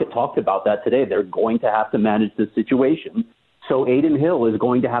 Rick Tocchet talked about that today. They're going to have to manage this situation. So Adin Hill is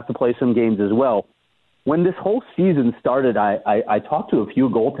going to have to play some games as well. When this whole season started, I talked to a few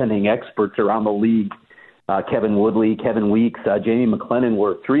goaltending experts around the league, Kevin Woodley, Kevin Weeks, Jamie McLennan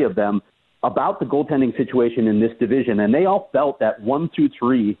were 3 of them, about the goaltending situation in this division. And they all felt that 1 through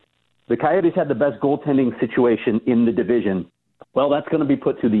 3, the Coyotes had the best goaltending situation in the division. Well, that's going to be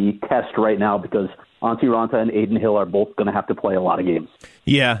put to the test right now because Antti Raanta and Adin Hill are both going to have to play a lot of games.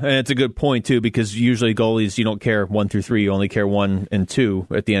 Yeah, and it's a good point, too, because usually goalies, you don't care 1 through 3. You only care 1 and 2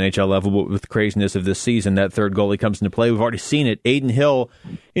 at the NHL level. But with the craziness of this season, that third goalie comes into play. We've already seen it. Adin Hill,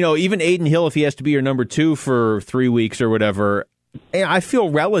 even Adin Hill, if he has to be your number 2 for 3 weeks or whatever, I feel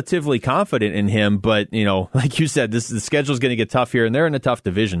relatively confident in him. But, like you said, the schedule is going to get tough here, and they're in a tough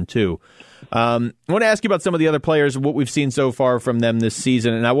division, too. I want to ask you about some of the other players, what we've seen so far from them this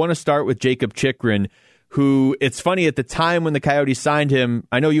season. And I want to start with Jakob Chychrun, who, it's funny, at the time when the Coyotes signed him,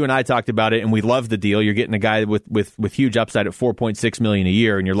 I know you and I talked about it, and we loved the deal. You're getting a guy with huge upside at $4.6 million a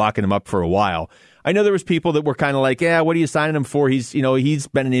year, and you're locking him up for a while. I know there was people that were kind of like, yeah, what are you signing him for? He's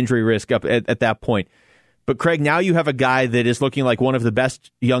been an injury risk up at that point. But, Craig, now you have a guy that is looking like one of the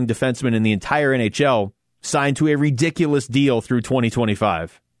best young defensemen in the entire NHL signed to a ridiculous deal through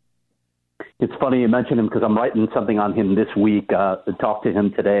 2025. It's funny you mention him because I'm writing something on him this week. I talked to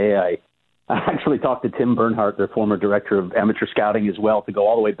him today. I actually talked to Tim Bernhardt, their former director of amateur scouting as well, to go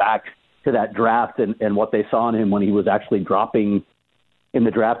all the way back to that draft and what they saw in him when he was actually dropping in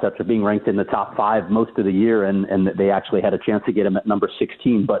the draft after being ranked in the top 5 most of the year, and they actually had a chance to get him at number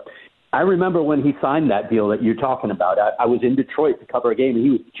 16. But I remember when he signed that deal that you're talking about. I was in Detroit to cover a game, and he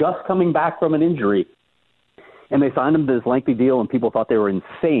was just coming back from an injury. And they signed him to this lengthy deal, and people thought they were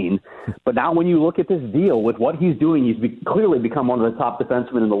insane. But now when you look at this deal, with what he's doing, he's clearly become one of the top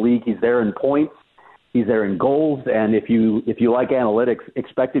defensemen in the league. He's there in points. He's there in goals. And if you like analytics,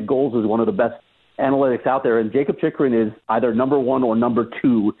 expected goals is one of the best analytics out there. And Jakob Chychrun is either number 1 or number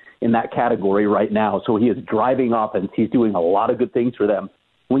 2 in that category right now. So he is driving offense. He's doing a lot of good things for them.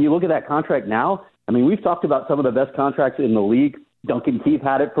 When you look at that contract now, we've talked about some of the best contracts in the league. Duncan Keith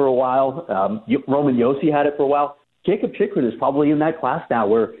had it for a while. Roman Josi had it for a while. Jakob Chychrun is probably in that class now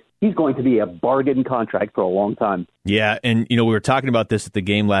where he's going to be a bargain contract for a long time. Yeah, and we were talking about this at the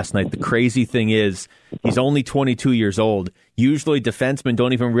game last night. The crazy thing is he's only 22 years old. Usually defensemen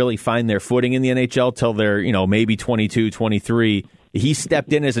don't even really find their footing in the NHL till they're, maybe 22, 23. He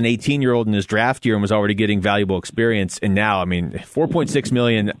stepped in as an 18-year-old in his draft year and was already getting valuable experience. And now, $4.6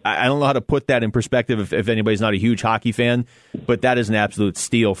 million, I don't know how to put that in perspective if anybody's not a huge hockey fan, but that is an absolute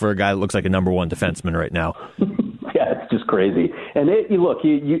steal for a guy that looks like a number 1 defenseman right now. Yeah, it's just crazy. And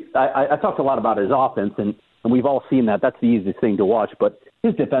I talked a lot about his offense, and we've all seen that. That's the easiest thing to watch. But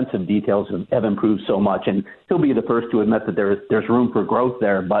his defensive details have improved so much, and he'll be the first to admit that there's room for growth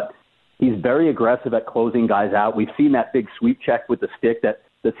there. But he's very aggressive at closing guys out. We've seen that big sweep check with the stick that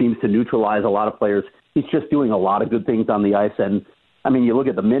seems to neutralize a lot of players. He's just doing a lot of good things on the ice. And, you look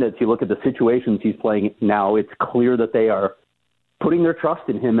at the minutes, you look at the situations he's playing now, it's clear that they are putting their trust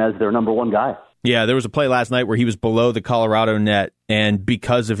in him as their number 1 guy. Yeah, there was a play last night where he was below the Colorado net, and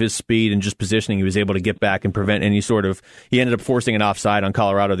because of his speed and just positioning, he was able to get back and prevent any sort of... He ended up forcing an offside on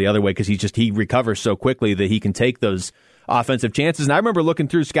Colorado the other way because he recovers so quickly that he can take those offensive chances. And I remember looking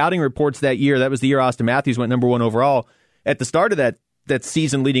through scouting reports that year. That was the year Austin Matthews went number 1 overall. At the start of that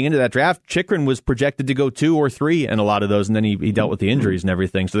season leading into that draft, Chychrun was projected to go 2 or 3 in a lot of those, and then he dealt with the injuries and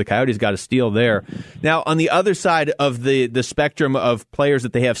everything. So the Coyotes got a steal there. Now, on the other side of the spectrum of players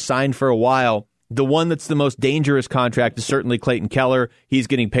that they have signed for a while, The one that's the most dangerous contract is certainly Clayton Keller. He's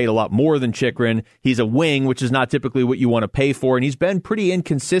getting paid a lot more than Chychrun. He's a wing, which is not typically what you want to pay for, and he's been pretty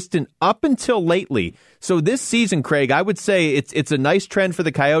inconsistent up until lately. So this season, Craig, I would say it's a nice trend for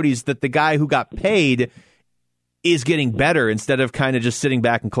the Coyotes that the guy who got paid is getting better instead of kind of just sitting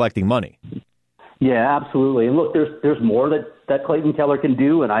back and collecting money. Yeah, absolutely. And look, there's more that Clayton Keller can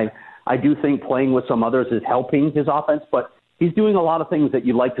do, and I do think playing with some others is helping his offense, but he's doing a lot of things that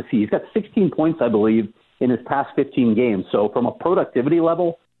you'd like to see. He's got 16 points, I believe, in his past 15 games. So from a productivity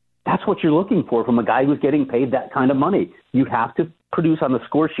level, that's what you're looking for from a guy who's getting paid that kind of money. You have to produce on the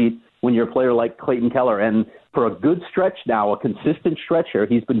score sheet when you're a player like Clayton Keller. And for a good stretch now, a consistent stretch here,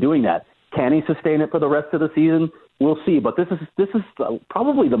 he's been doing that. Can he sustain it for the rest of the season? We'll see. But this is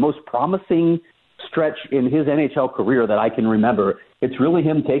probably the most promising stretch in his NHL career that I can remember. It's really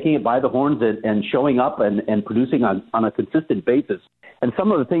him taking it by the horns and showing up and producing on a consistent basis. And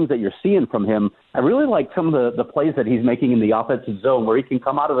some of the things that you're seeing from him, I really like some of the plays that he's making in the offensive zone where he can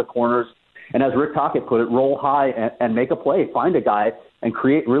come out of the corners and, as Rick Tocchet put it, roll high and make a play, find a guy and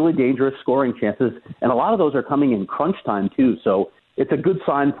create really dangerous scoring chances. And a lot of those are coming in crunch time too. So it's a good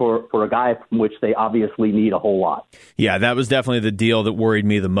sign for a guy from which they obviously need a whole lot. Yeah, that was definitely the deal that worried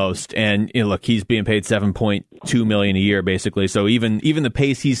me the most. And look, he's being paid $7.2 million a year, basically. So even the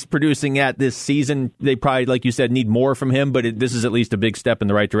pace he's producing at this season, they probably, like you said, need more from him. But this is at least a big step in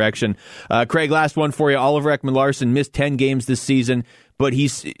the right direction. Craig, last one for you. Oliver Ekman-Larsson missed 10 games this season. But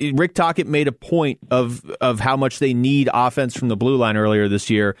Rick Tocchet made a point of how much they need offense from the blue line earlier this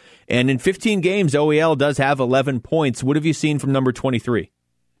year. And in 15 games, OEL does have 11 points. What have you seen from number 23?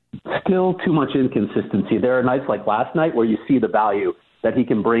 Still too much inconsistency. There are nights like last night where you see the value that he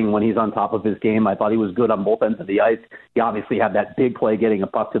can bring when he's on top of his game. I thought he was good on both ends of the ice. He obviously had that big play getting a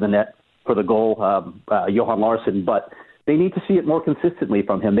puck to the net for the goal, Johan Larsson. But they need to see it more consistently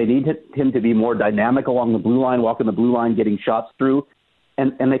from him. They need him to be more dynamic along the blue line, walking the blue line, getting shots through.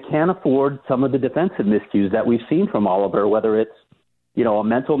 And they can't afford some of the defensive miscues that we've seen from Oliver, whether it's, a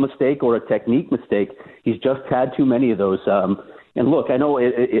mental mistake or a technique mistake. He's just had too many of those. And look, I know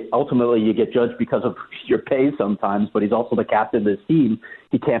ultimately you get judged because of your pay sometimes, but he's also the captain of this team.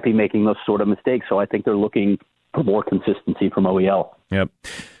 He can't be making those sort of mistakes. So I think they're looking for more consistency from OEL. Yep.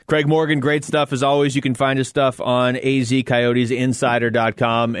 Craig Morgan, great stuff as always. You can find his stuff on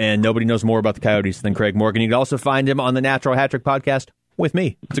azcoyotesinsider.com, and nobody knows more about the Coyotes than Craig Morgan. You can also find him on the Natural Hat Trick podcast with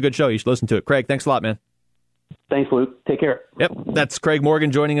me. It's a good show. You should listen to it. Craig, thanks a lot, man. Thanks, Luke. Take care. Yep, that's Craig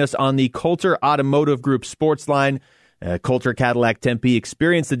Morgan joining us on the Coulter Automotive Group Sports Line. Coulter Cadillac Tempe.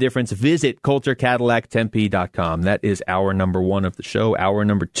 Experience the difference. Visit CoulterCadillacTempe.com. That is hour number 1 of the show. Hour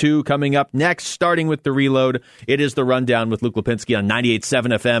number 2 coming up next, starting with the reload. It is the Rundown with Luke Lipinski on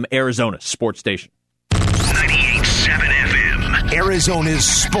 98.7 FM, Arizona Sports Station. 98.7 FM, Arizona's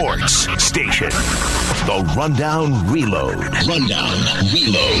sports station. The Rundown Reload. Rundown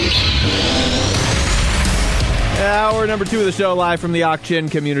Reload. Hour number 2 of the show, live from the Auction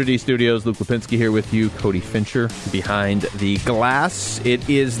Community Studios. Luke Lipinski here with you, Cody Fincher behind the glass. It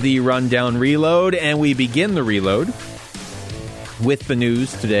is the Rundown Reload, and we begin the reload with the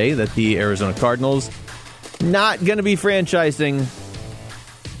news today that the Arizona Cardinals not going to be franchising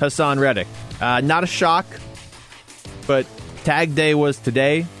Hassan Reddick. Not a shock, but tag day was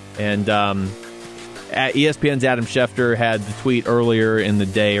today, and ESPN's Adam Schefter had the tweet earlier in the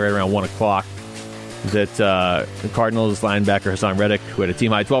day, right around 1 o'clock, that the Cardinals linebacker Hassan Reddick, who had a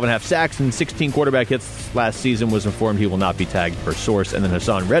team-high 12.5 sacks and 16 quarterback hits last season, was informed he will not be tagged per source. And then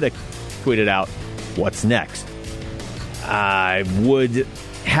Hassan Reddick tweeted out, "What's next?" I would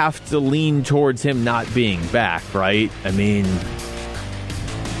have to lean towards him not being back, right? I mean,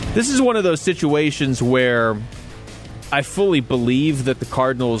 this is one of those situations where I fully believe that the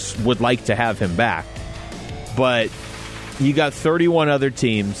Cardinals would like to have him back. But you got 31 other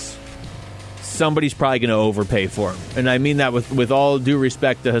teams. Somebody's probably going to overpay for him. And I mean that with all due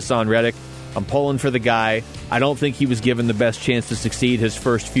respect to Hassan Reddick. I'm pulling for the guy. I don't think he was given the best chance to succeed his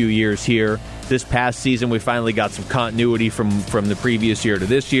first few years here. This past season, we finally got some continuity from the previous year to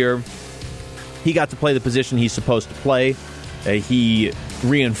this year. He got to play the position he's supposed to play. He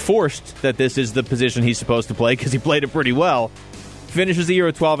reinforced that this is the position he's supposed to play because he played it pretty well. Finishes the year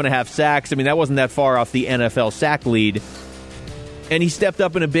with 12.5 sacks. I mean, that wasn't that far off the NFL sack lead. And he stepped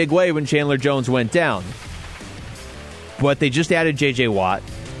up in a big way when Chandler Jones went down. But they just added J.J. Watt.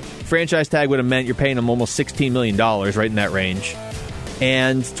 Franchise tag would have meant you're paying him almost $16 million, right in that range.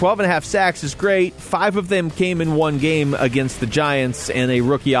 And 12.5 sacks is great. 5 of them came in one game against the Giants and a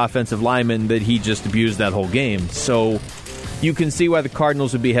rookie offensive lineman that he just abused that whole game. So you can see why the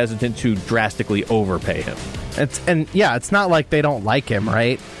Cardinals would be hesitant to drastically overpay him. It's not like they don't like him,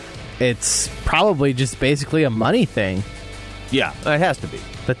 right? it's probably just basically a money thing. Yeah, it has to be.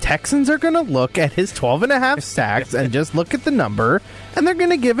 The Texans are going to look at his 12.5 sacks and just look at the number, and they're going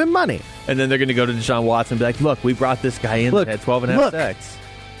to give him money. And then they're going to go to Deshaun Watson and be like, look, we brought this guy in that had 12.5 sacks.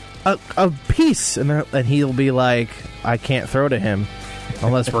 A piece. And he'll be like, I can't throw to him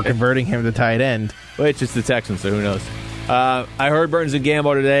unless we're converting him to tight end. Well, it's just the Texans, so who knows? I heard Burns and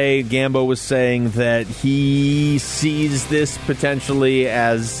Gambo today. Gambo was saying that he sees this potentially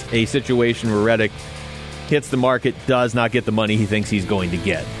as a situation where Reddick hits the market, does not get the money he thinks he's going to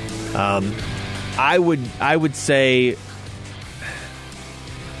get. I would say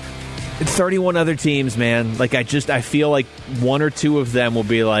 31 other teams, man. Like I feel like one or two of them will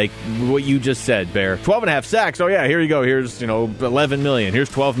be like what you just said, Bear. 12.5 sacks. Oh yeah, here you go. Here's 11 million. Here's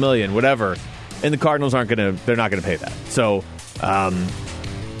 12 million. Whatever. And the Cardinals they're not gonna pay that. So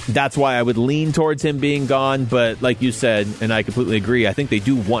that's why I would lean towards him being gone. But like you said, and I completely agree, I think they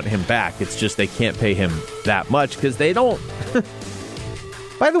do want him back. It's just they can't pay him that much because they don't.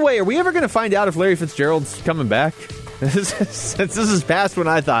 By the way, are we ever going to find out if Larry Fitzgerald's coming back? Since this is past when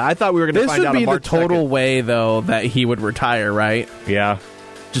I thought we were going to find out. This would be the total 2nd. Way, though, that he would retire, right? Yeah.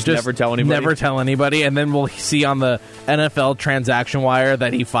 Just never tell anybody. Never tell anybody, and then we'll see on the NFL transaction wire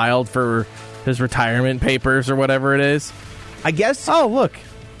that he filed for his retirement papers or whatever it is. I guess. Oh, look.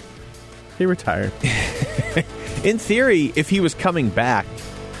 He retired. In theory, if he was coming back,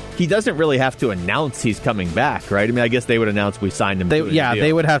 he doesn't really have to announce he's coming back, right? I mean, I guess they would announce we signed him to a new deal.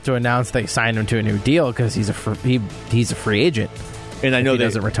 They would have to announce they signed him to a new deal because he's a free agent. And I know he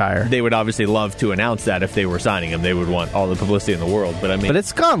doesn't retire. They would obviously love to announce that if they were signing him. They would want all the publicity in the world. But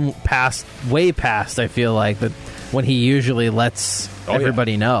it's gone way past, I feel like, that when he usually lets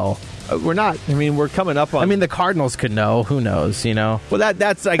everybody know. We're not. I mean, we're coming up on. I mean, the Cardinals could know. Who knows? Well,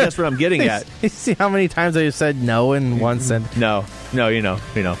 that's I guess what I'm getting at. You see how many times I said no in one sentence? No. You know.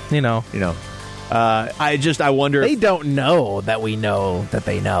 I wonder. They don't know that we know that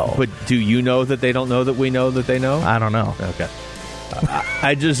they know. But do you know that they don't know that we know that they know? I don't know. Okay.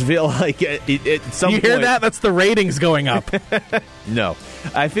 I just feel like at some point... You hear that? That's the ratings going up. No.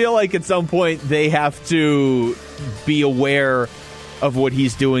 I feel like at some point they have to be aware of what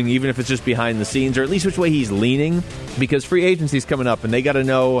he's doing, even if it's just behind the scenes, or at least which way he's leaning, because free agency's coming up, and they got to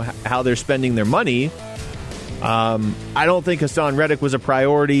know how they're spending their money. I don't think Hassan Reddick was a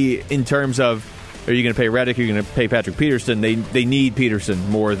priority in terms of, are you going to pay Reddick, are you going to pay Patrick Peterson? They need Peterson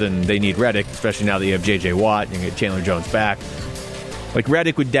more than they need Reddick, especially now that you have J.J. Watt and you get Chandler Jones back. Like,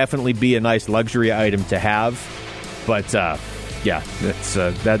 Reddick would definitely be a nice luxury item to have, but yeah, that's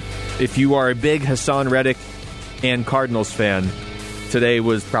that. If you are a big Hassan Reddick and Cardinals fan, today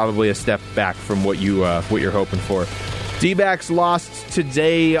was probably a step back from what you're hoping for. D-backs lost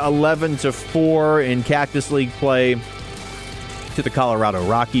today 11-4 in Cactus League play to the Colorado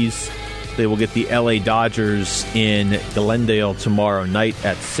Rockies. They will get the LA Dodgers in Glendale tomorrow night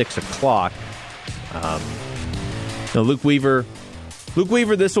at 6 o'clock. Now Luke Weaver,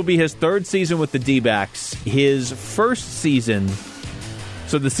 this will be his third season with the D-backs. His first season,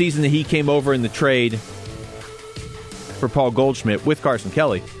 so the season that he came over in the trade for Paul Goldschmidt with Carson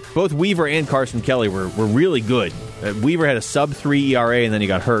Kelly. Both Weaver and Carson Kelly were really good. Weaver had a sub-3 ERA, and then he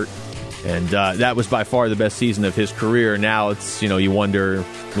got hurt. And that was by far the best season of his career. Now it's, you wonder,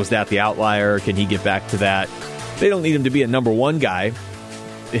 was that the outlier? Can he get back to that? They don't need him to be a number one guy.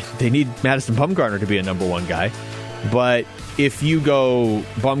 They need Madison Bumgarner to be a number one guy. But if you go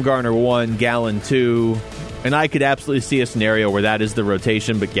Bumgarner 1, Gallen 2, and I could absolutely see a scenario where that is the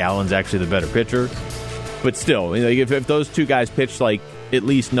rotation, but Gallen's actually the better pitcher. But still, if those two guys pitch like at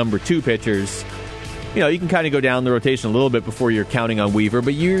least number 2 pitchers, you can kind of go down the rotation a little bit before you're counting on Weaver.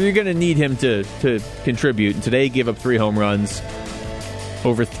 But you're going to need him to contribute. And today he gave up 3 home runs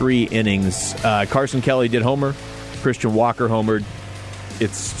over 3 innings. Carson Kelly did homer. Christian Walker homered.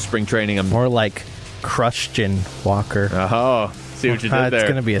 It's spring training. I'm more like Christian Walker. Oh, see what you did there. It's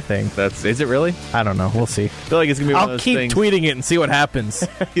going to be a thing. Is it really? I don't know. We'll see. I feel like it's going to be one of those things. I'll keep tweeting it and see what happens.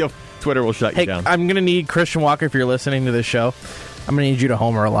 Twitter will shut you down. I'm going to need Christian Walker, if you're listening to this show, I'm going to need you to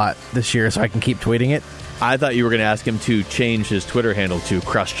homer a lot this year so I can keep tweeting it. I thought you were going to ask him to change his Twitter handle to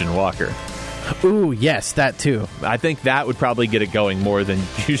Christian Walker. Ooh, yes, that too. I think that would probably get it going more than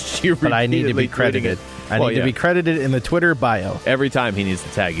you But I need to be credited. I need to be credited in the Twitter bio. Every time he needs to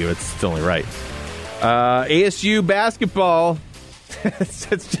tag you, it's only right. ASU basketball. It's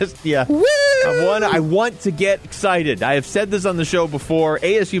just, yeah. Woo! I want to get excited. I have said this on the show before.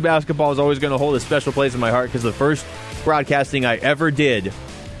 ASU basketball is always going to hold a special place in my heart because the first broadcasting I ever did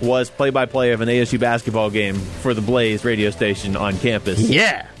was play-by-play of an ASU basketball game for the Blaze radio station on campus.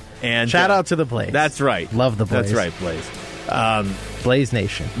 Yeah. And shout out to the Blaze. That's right. Love the Blaze. That's right, Blaze. Blaze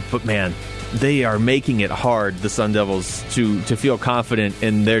Nation. But man, they are making it hard, the Sun Devils, to feel confident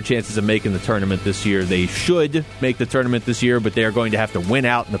in their chances of making the tournament this year. They should make the tournament this year, but they are going to have to win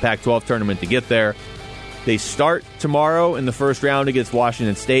out in the Pac-12 tournament to get there. They start tomorrow in the first round against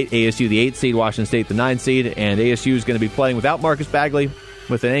Washington State. ASU the 8th seed, Washington State the 9th seed, and ASU is going to be playing without Marcus Bagley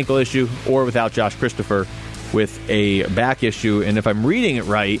with an ankle issue or without Josh Christopher with a back issue. And if I'm reading it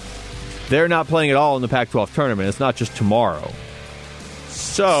right, they're not playing at all in the Pac-12 tournament. It's not just tomorrow.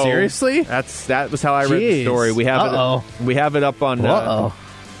 So seriously, that was how I read the story. We have it up on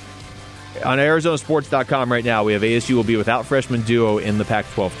ArizonaSports.com right now. We have ASU will be without freshman duo in the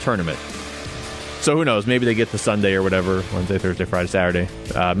Pac-12 tournament. So who knows? Maybe they get to Sunday or whatever, Wednesday, Thursday, Friday, Saturday.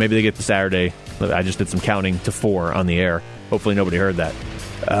 Maybe they get to Saturday. I just did some counting to 4 on the air. Hopefully nobody heard that.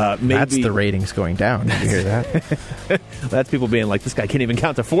 Maybe that's the ratings going down. Did you hear that? That's people being like, this guy can't even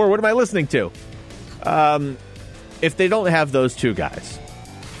count to 4. What am I listening to? If they don't have those two guys,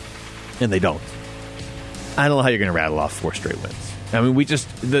 and they don't, I don't know how you're going to rattle off 4 straight wins. I mean,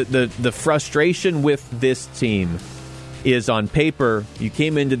 the frustration with this team is on paper. You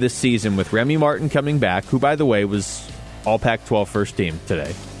came into this season with Remy Martin coming back, who, by the way, was all Pac-12 first team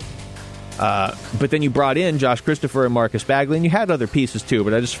today. But then you brought in Josh Christopher and Marcus Bagley, and you had other pieces too,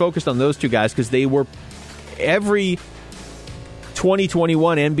 but I just focused on those two guys because they were every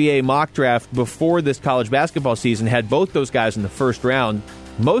 2021 NBA mock draft before this college basketball season had both those guys in the first round.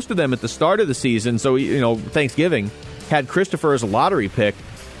 Most of them at the start of the season, so Thanksgiving, had Christopher as a lottery pick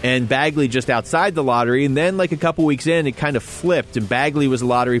and Bagley just outside the lottery. And then like a couple weeks in, it kind of flipped, and Bagley was a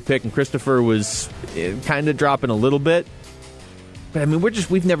lottery pick and Christopher was kind of dropping a little bit. But I mean,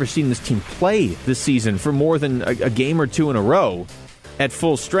 we've never seen this team play this season for more than a game or two in a row at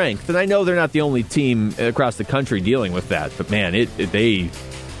full strength. And I know they're not the only team across the country dealing with that, but man, they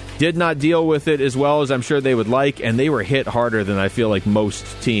did not deal with it as well as I'm sure they would like, and they were hit harder than I feel like most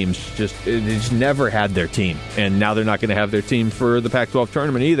teams. They just never had their team, and now they're not going to have their team for the Pac-12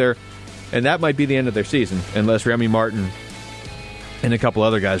 tournament either, and that might be the end of their season unless Remy Martin and a couple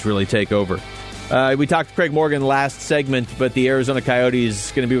other guys really take over. We talked to Craig Morgan last segment, but the Arizona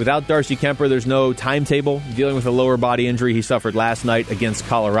Coyotes going to be without Darcy Kemper. There's no timetable, dealing with a lower body injury he suffered last night against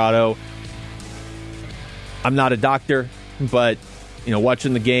Colorado. I'm not a doctor, but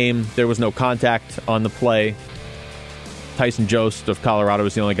watching the game, there was no contact on the play. Tyson Jost of Colorado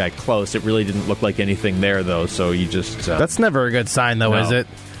was the only guy close. It really didn't look like anything there, though, so you just... That's never a good sign, though, is it?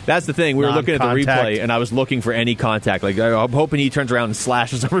 That's the thing. We were looking at the replay, and I was looking for any contact. Like, I'm hoping he turns around and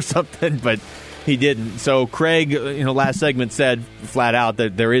slashes him or something, but he didn't. So Craig, last segment said flat out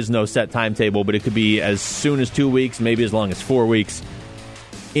that there is no set timetable, but it could be as soon as 2 weeks, maybe as long as 4 weeks.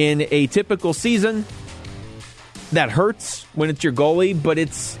 In a typical season, that hurts when it's your goalie, but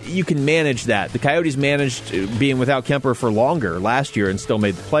you can manage that. The Coyotes managed being without Kemper for longer last year and still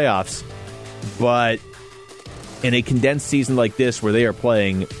made the playoffs. But in a condensed season like this, where they are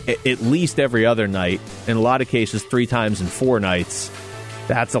playing at least every other night, in a lot of cases 3 times in 4 nights,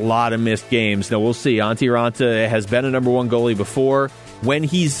 that's a lot of missed games. Now we'll see. Antti Raanta has been a number 1 goalie before. When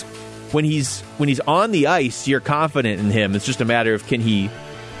he's on the ice, you're confident in him. It's just a matter of can he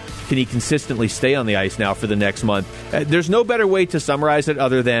consistently stay on the ice now for the next month? There's no better way to summarize it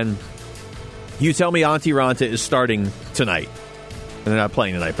other than you tell me Antti Raanta is starting tonight. And they're not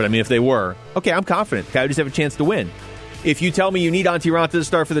playing tonight, but I mean, if they were, okay, I'm confident. The Coyotes have a chance to win. If you tell me you need Antti Raanta to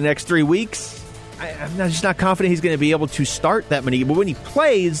start for the next 3 weeks, I'm just not confident he's going to be able to start that many. But when he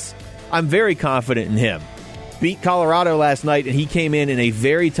plays, I'm very confident in him. Beat Colorado last night, and he came in a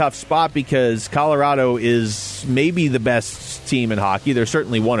very tough spot because Colorado is maybe the best team in hockey. They're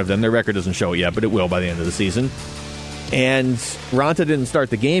certainly one of them. Their record doesn't show it yet, but it will by the end of the season. And Raanta didn't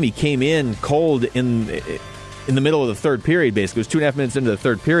start the game. He came in cold in the middle of the third period, basically. It was 2.5 minutes into the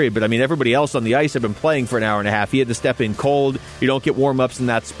third period, but I mean, everybody else on the ice had been playing for an hour and a half. He had to step in cold. You don't get warm-ups in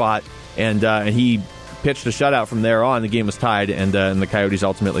that spot, and he pitched a shutout from there on. The game was tied, and the Coyotes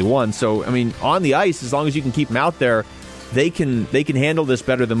ultimately won. So, I mean, on the ice, as long as you can keep them out there, they can handle this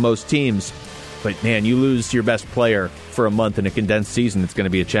better than most teams. But, man, you lose your best player for a month in a condensed season, it's going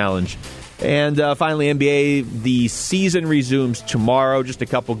to be a challenge. And finally, NBA, the season resumes tomorrow. Just a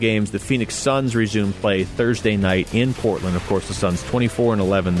couple games. The Phoenix Suns resume play Thursday night in Portland. Of course, the Suns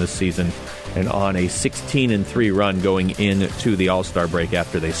 24-11 this season and on a 16-3 run going into the All-Star break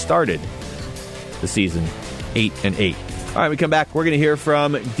after they started the season 8-8. All right, we come back. We're going to hear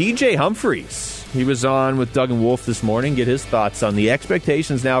from DJ Humphries. He was on with Doug and Wolf this morning. Get his thoughts on the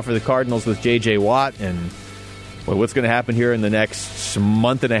expectations now for the Cardinals with J.J. Watt and what's going to happen here in the next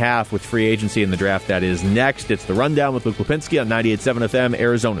month and a half with free agency and the draft. That is next. It's The Rundown with Luke Lipinski on 98.7 FM,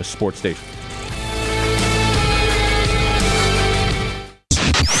 Arizona Sports Station.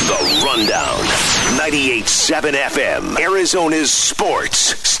 98.7 FM, Arizona's sports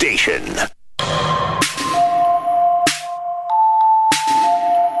station.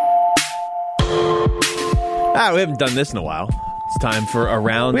 We haven't done this in a while. It's time for a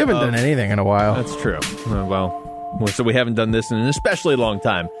round. We haven't done anything in a while. That's true. So we haven't done this in an especially long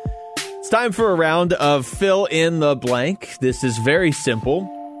time. It's time for a round of fill in the blank. This is very simple,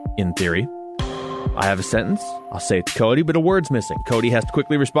 in theory. I have a sentence. I'll say it to Cody, but a word's missing. Cody has to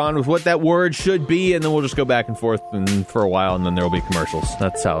quickly respond with what that word should be, and then we'll just go back and forth for a while, and then there will be commercials.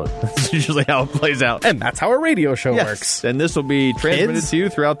 That's usually how it plays out. And that's how a radio show works. And this will be transmitted to you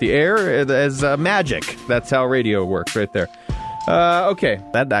throughout the air as magic. That's how radio works right there. Okay.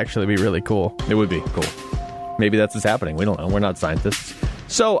 That'd actually be really cool. It would be cool. Maybe that's what's happening. We don't know. We're not scientists.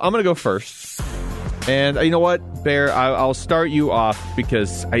 So I'm going to go first. And you know what, Bear? I'll start you off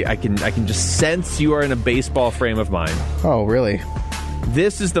because I can just sense you are in a baseball frame of mind. Oh, really?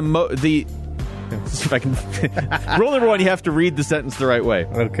 This is let's see if I can. Rule number one: you have to read the sentence the right way.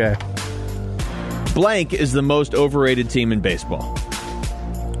 Okay. Blank is the most overrated team in baseball.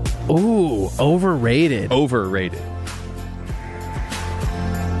 Ooh, overrated. Overrated.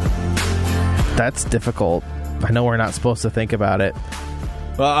 That's difficult. I know we're not supposed to think about it.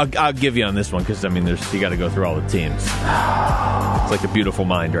 Well, I'll give you on this one because, I mean, you got to go through all the teams. It's like a beautiful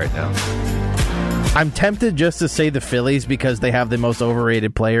mind right now. I'm tempted just to say the Phillies because they have the most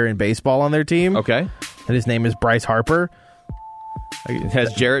overrated player in baseball on their team. Okay. And his name is Bryce Harper.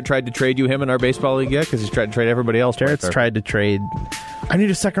 Has Jarrett tried to trade you him in our baseball league yet? Because he's tried to trade everybody else. Jarrett's tried to trade. I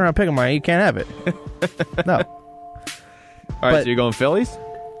need a second-round pick. I'm like, you can't have it. No. All right, so you're going Phillies?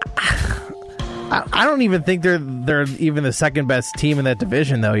 I don't even think they're even the second best team in that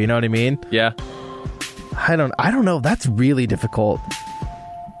division, though. You know what I mean? Yeah. I don't know. That's really difficult.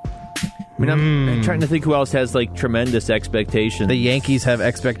 I mean, I'm trying to think who else has like tremendous expectations. The Yankees have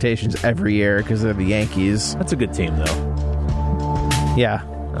expectations every year because they're the Yankees. That's a good team, though. Yeah.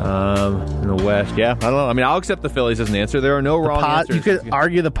 In the West, yeah. I don't know. I mean, I'll accept the Phillies as an answer. There are no wrong answers. You could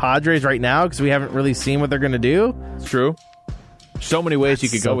argue the Padres right now because we haven't really seen what they're going to do. It's true. So many ways you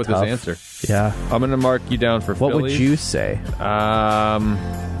could go with this answer. Yeah. I'm going to mark you down for Phillies. What would you say?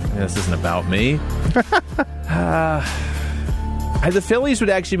 This isn't about me. The Phillies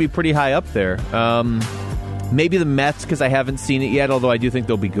would actually be pretty high up there. Maybe the Mets because I haven't seen it yet, although I do think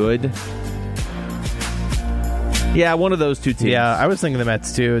they'll be good. Yeah, one of those two teams. Yeah, I was thinking the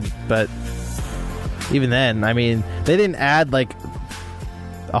Mets too, but even then, I mean, they didn't add like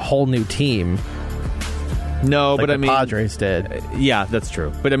a whole new team. No, like but I mean, Padres did. Yeah, that's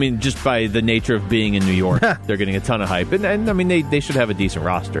true. But I mean, just by the nature of being in New York, they're getting a ton of hype, and I mean, they should have a decent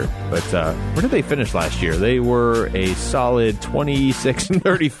roster. But where did they finish last year? They were a solid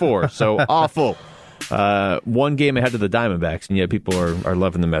 26-34, so awful. One game ahead of the Diamondbacks, and yet people are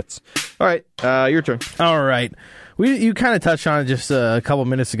loving the Mets. All right, your turn. All right, you kind of touched on it just a couple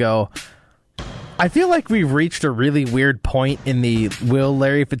minutes ago. I feel like we've reached a really weird point in the will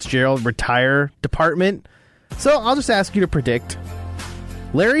Larry Fitzgerald retire department. So I'll just ask you to predict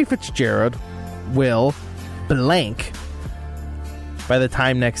Larry Fitzgerald will blank by the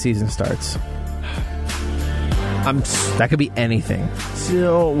time next season starts. That could be anything.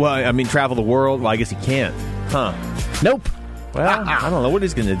 Well, I mean, travel the world. Well, I guess he can't. Huh. Nope. Well, I don't know what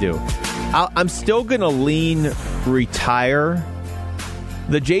he's going to do. I'm still going to lean retire.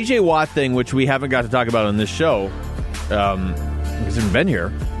 The J.J. Watt thing, which we haven't got to talk about on this show, because he hasn't been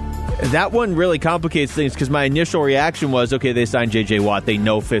here, that one really complicates things because my initial reaction was, okay, they signed J.J. Watt. They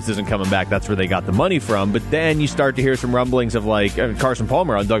know Fitz isn't coming back. That's where they got the money from. But then you start to hear some rumblings of like Carson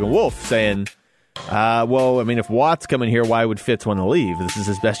Palmer on Doug and Wolf saying, well, I mean, if Watt's coming here, why would Fitz want to leave? This is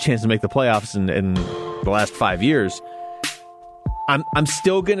his best chance to make the playoffs in the last 5 years. I'm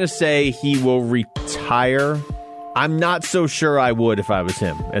still going to say he will retire. I'm not so sure I would if I was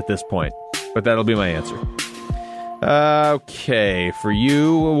him at this point, but that'll be my answer. Okay, for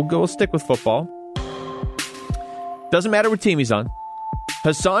you, we'll stick with football. Doesn't matter what team he's on.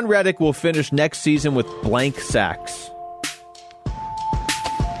 Hassan Reddick will finish next season with blank sacks.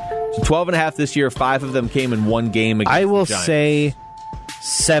 So 12.5 this year, 5 of them came in one game against I will the Giants. say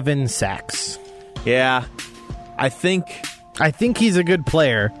 7 sacks. Yeah, I think he's a good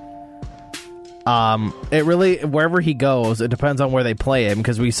player. It really, wherever he goes, it depends on where they play him,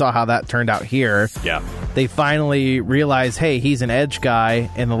 because we saw how that turned out here. Yeah. They finally realized, hey, he's an edge guy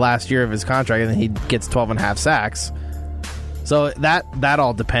in the last year of his contract, and then he gets 12.5 sacks. So that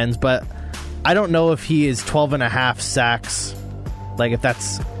all depends, but I don't know if he is 12.5 sacks, like if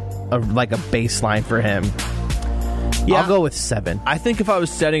that's a baseline for him. Yeah, I'll go with 7. I think if I was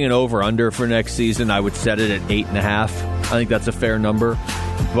setting an over-under for next season, I would set it at 8.5. I think that's a fair number.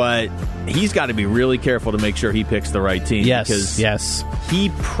 But he's got to be really careful to make sure he picks the right team. Because he,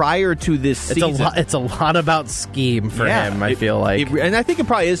 prior to this season... It's a lot about scheme for him, I feel like. And I think it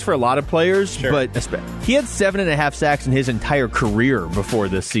probably is for a lot of players, but he had 7.5 sacks in his entire career before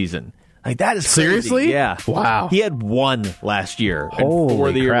this season. Like, that is crazy. Seriously? Yeah. Wow. He had 1 last year. Holy and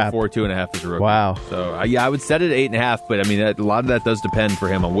 4 the year crap. before, 2.5 as a rookie. Wow. So, I would set it at 8.5, but I mean, a lot of that does depend for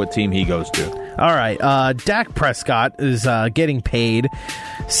him on what team he goes to. All right. Dak Prescott is getting paid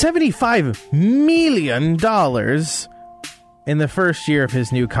 $75 million in the first year of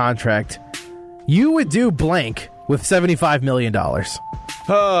his new contract. You would do blank with $75 million.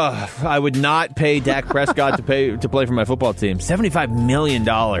 I would not pay Dak Prescott to play for my football team. $75 million.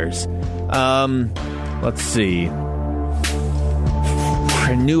 Let's see.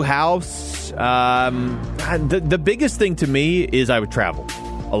 For a new house, the biggest thing to me is I would travel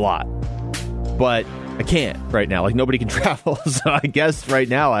a lot. But I can't right now. Like, nobody can travel. So I guess right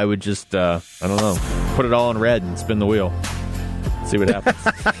now I would just, I don't know, put it all on red and spin the wheel. See what happens.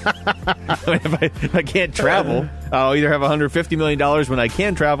 if I can't travel, I'll either have $150 million when I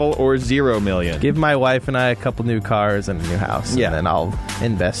can travel or $0 million. Give my wife and I a couple new cars and a new house, and then I'll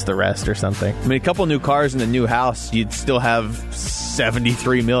invest the rest or something. I mean, a couple new cars and a new house, you'd still have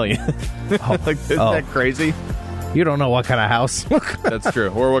 $73 million. Isn't that crazy? You don't know what kind of house. That's true.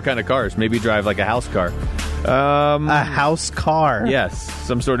 Or what kind of cars. Maybe drive like a house car. A house car. Yes,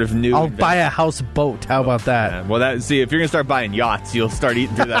 some sort of new. I'll buy a house boat. How about that? Yeah. Well, if you're going to start buying yachts, you'll start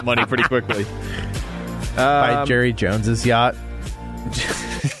eating through that money pretty quickly. Buy Jerry Jones's yacht.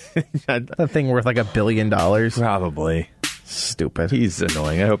 That thing worth like $1 billion. Probably. Stupid. He's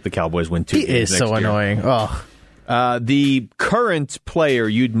annoying. I hope the Cowboys win 2 games He is next so year. annoying. Oh. The current player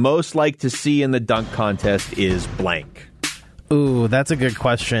you'd most like to see in the dunk contest is blank. Ooh, that's a good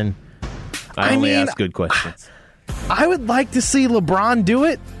question. I only ask good questions. I would like to see LeBron do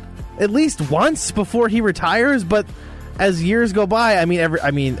it at least once before he retires, but as years go by,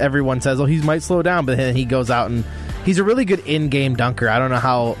 everyone says, "Oh, he might slow down," but then he goes out and he's a really good in-game dunker. I don't know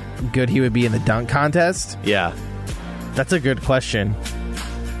how good he would be in the dunk contest. Yeah, that's a good question.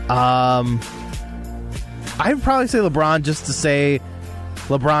 I'd probably say LeBron just to say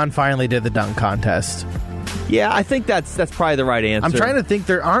LeBron finally did the dunk contest. Yeah, I think that's probably the right answer. I'm trying to think.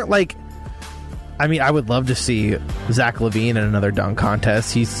 There aren't like. I mean, I would love to see Zach LaVine in another dunk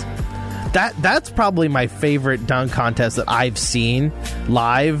contest. That's probably my favorite dunk contest that I've seen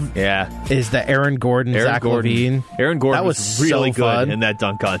live. Yeah, is the Aaron Gordon, Zach LaVine. Aaron Gordon that was really so good fun. in that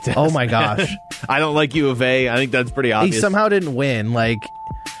dunk contest. Oh my gosh! I don't like U of A. I think that's pretty obvious. He somehow didn't win. Like,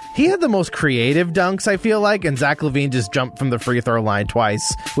 he had the most creative dunks, I feel like, and Zach LaVine just jumped from the free throw line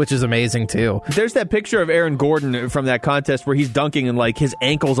twice, which is amazing too. There's that picture of Aaron Gordon from that contest where he's dunking and like his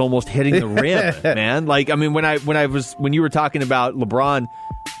ankle's almost hitting the rim, man. Like, I mean, when you were talking about LeBron,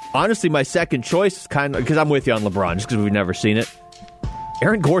 honestly, my second choice is kind of because I'm with you on LeBron, just because we've never seen it.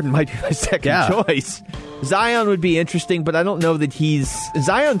 Aaron Gordon might be my second choice. Zion would be interesting, but I don't know that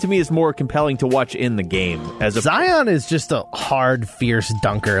Zion to me is more compelling to watch in the game. Zion is just a hard, fierce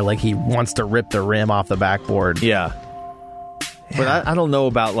dunker. Like, he wants to rip the rim off the backboard. Yeah. But I don't know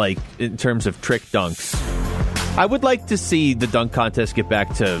about, like, in terms of trick dunks. I would like to see the dunk contest get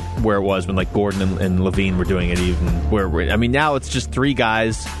back to where it was when, like, Gordon and LaVine were doing it even. I mean, now it's just 3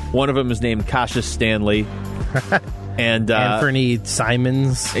 guys. One of them is named Cassius Stanley. And Anthony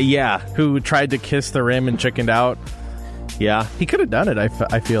Simons, who tried to kiss the rim and chickened out. Yeah, he could have done it.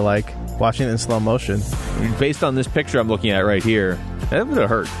 I feel like watching it in slow motion. Based on this picture I'm looking at right here, that would have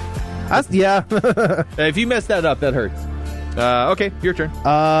hurt. If you messed that up, that hurts. Okay, your turn.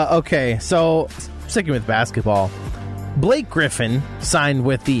 Okay, so sticking with basketball, Blake Griffin signed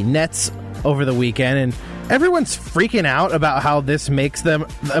with the Nets over the weekend, and everyone's freaking out about how this makes the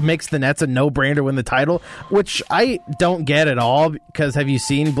Nets a no-brainer to win the title, which I don't get at all, because have you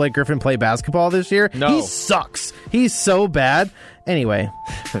seen Blake Griffin play basketball this year? No. He sucks. He's so bad. Anyway,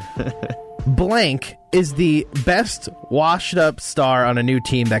 blank is the best washed-up star on a new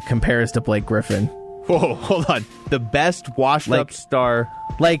team that compares to Blake Griffin. Whoa, hold on. The best washed-up star?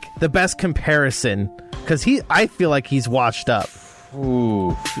 Like, the best comparison, because I feel like he's washed up.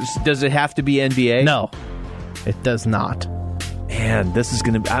 Ooh. Does it have to be NBA? No, it does not. Man, this is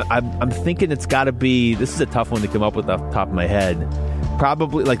going to be... I'm thinking it's got to be... This is a tough one to come up with off the top of my head.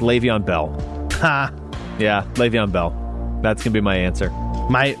 Probably like Le'Veon Bell. Ha! Yeah, Le'Veon Bell. That's going to be my answer.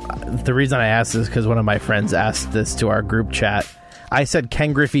 The reason I asked this is because one of my friends asked this to our group chat. I said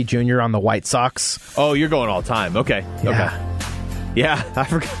Ken Griffey Jr. on the White Sox. Oh, you're going all time. Okay. Yeah. Okay. Yeah, I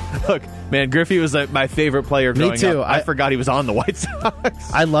forgot. Look, man, Griffey was my favorite player growing up. Me too. I forgot he was on the White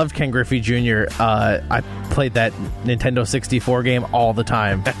Sox. I loved Ken Griffey Jr. played that Nintendo 64 game all the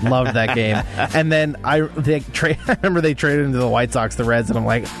time. Loved that game. And then I remember they traded into the White Sox, the Reds, and I'm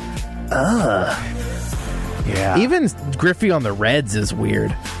like, ugh. Yeah. Even Griffey on the Reds is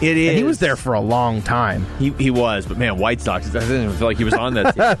weird. It is. And he was there for a long time. He was, but man, White Sox, I didn't even feel like he was on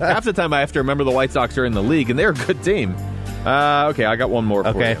that team. Half the time I have to remember the White Sox are in the league, and they're a good team. Okay, I got one more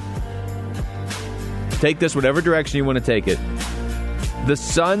for you. Take this whatever direction you want to take it. The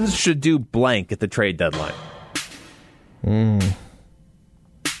Suns should do blank at the trade deadline.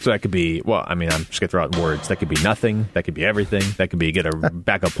 So that could be, well, I mean, I'm just going to throw out words. That could be nothing. That could be everything. That could be get a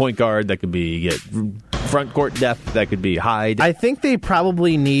backup point guard. That could be get front court depth. That could be hide. I think they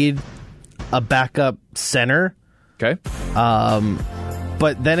probably need a backup center. Okay.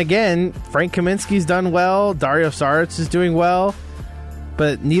 But then again, Frank Kaminsky's done well. Dario Saric is doing well.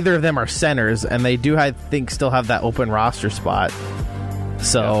 But neither of them are centers, and they do, I think, still have that open roster spot.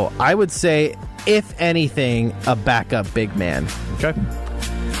 So I would say, if anything, a backup big man. Okay.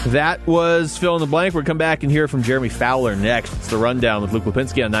 That was Fill in the Blank. We'll come back and hear from Jeremy Fowler next. It's The Rundown with Luke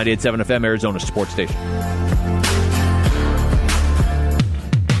Lipinski on 98.7 FM, Arizona Sports Station.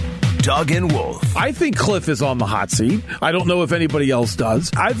 Doug and Wolf. I think Cliff is on the hot seat. I don't know if anybody else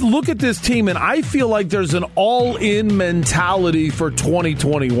does. I look at this team and I feel like there's an all-in mentality for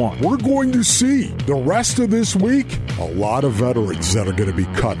 2021. We're going to see the rest of this week a lot of veterans that are going to be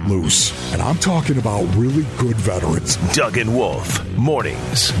cut loose. And I'm talking about really good veterans. Doug and Wolf.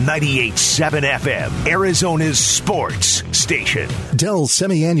 Mornings, 98.7 FM, Arizona's sports station. Dell's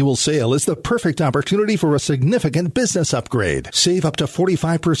semi-annual sale is the perfect opportunity for a significant business upgrade. Save up to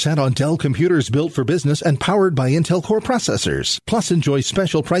 45% on Dell computers built for business and powered by Intel Core processors. Plus, enjoy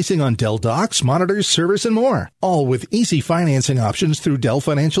special pricing on Dell docks, monitors, servers, and more. All with easy financing options through Dell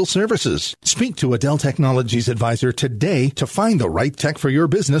Financial Services. Speak to a Dell Technologies advisor today to find the right tech for your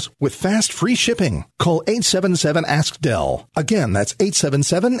business with fast, free shipping. Call 877-ASK-DELL. Again, that's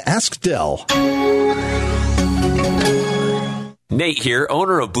 877-ASK-DELL. Nate here,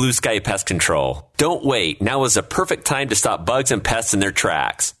 owner of Blue Sky Pest Control. Don't wait. Now is a perfect time to stop bugs and pests in their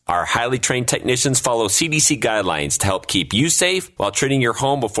tracks. Our highly trained technicians follow CDC guidelines to help keep you safe while treating your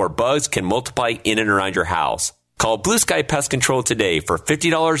home before bugs can multiply in and around your house. Call Blue Sky Pest Control today for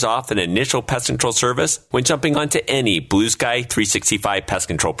 $50 off an initial pest control service when jumping onto any Blue Sky 365 pest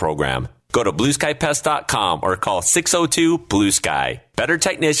control program. Go to blueskypest.com or call 602-BLUE-SKY. Better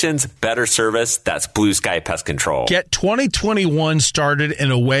technicians, better service. That's Blue Sky Pest Control. Get 2021 started in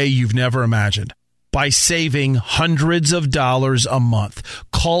a way you've never imagined. By saving hundreds of dollars a month.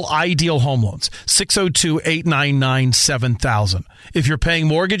 Call Ideal Home Loans, 602-899-7000. If you're paying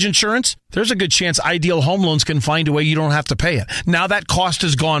mortgage insurance, there's a good chance Ideal Home Loans can find a way you don't have to pay it. Now that cost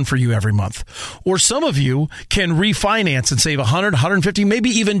is gone for you every month. Or some of you can refinance and save $100, $150,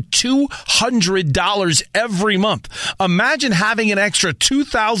 maybe even $200 every month. Imagine having an extra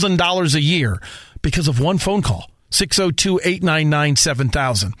 $2,000 a year because of one phone call.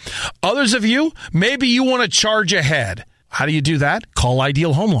 602-899-7000. Others of you, maybe you want to charge ahead. How do you do that? Call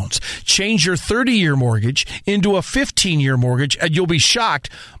Ideal Home Loans. Change your 30-year mortgage into a 15-year mortgage, and you'll be shocked.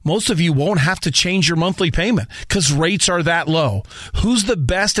 Most of you won't have to change your monthly payment because rates are that low. Who's the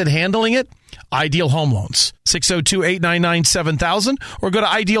best at handling it? Ideal Home Loans. 602-899-7000 or go to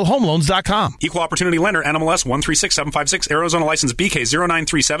idealhomeloans.com. Equal Opportunity Lender, NMLS 136756, Arizona license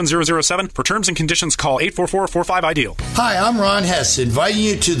BK0937007. For terms and conditions, call 844-45-IDEAL. Hi, I'm Ron Hess, inviting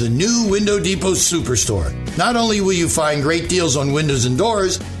you to the new Window Depot Superstore. Not only will you find great deals on windows and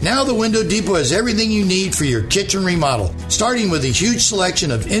doors, now the Window Depot has everything you need for your kitchen remodel, starting with a huge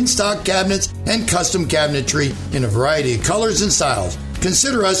selection of in-stock cabinets and custom cabinetry in a variety of colors and styles.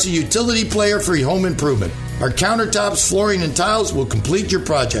 Consider us a utility player for your home improvement. Our countertops, flooring, and tiles will complete your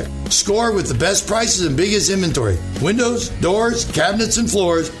project. Score with the best prices and biggest inventory. Windows, doors, cabinets, and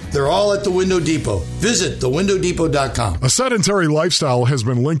floors, they're all at the Window Depot. Visit thewindowdepot.com. A sedentary lifestyle has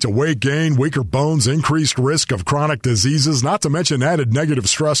been linked to weight gain, weaker bones, increased risk of chronic diseases, not to mention added negative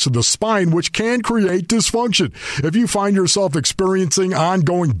stress to the spine, which can create dysfunction. If you find yourself experiencing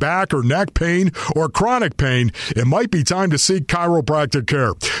ongoing back or neck pain or chronic pain, it might be time to seek chiropractic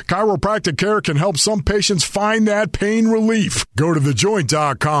care. Chiropractic care can help some patients find that pain relief. Go to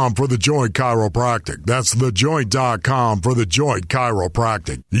thejoint.com for The Joint Chiropractic. That's thejoint.com for The Joint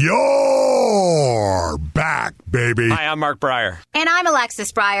Chiropractic. You're back, baby. Hi, I'm Mark Breyer. And I'm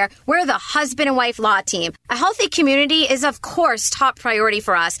Alexis Breyer. We're the husband and wife law team. A healthy community is, of course, top priority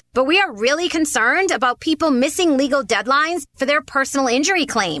for us, but we are really concerned about people missing legal deadlines for their personal injury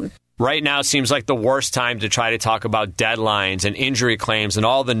claim. Right now seems like the worst time to try to talk about deadlines and injury claims and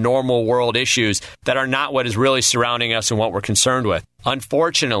all the normal world issues that are not what is really surrounding us and what we're concerned with.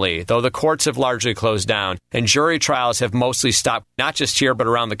 Unfortunately, though the courts have largely closed down and jury trials have mostly stopped, not just here but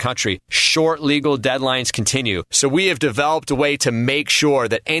around the country, short legal deadlines continue. So we have developed a way to make sure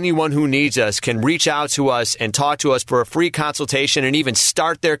that anyone who needs us can reach out to us and talk to us for a free consultation and even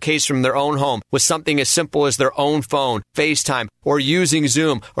start their case from their own home with something as simple as their own phone, FaceTime, or using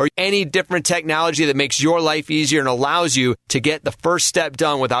Zoom, or any different technology that makes your life easier and allows you to get the first step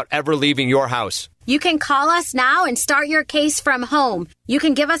done without ever leaving your house. You can call us now and start your case from home. You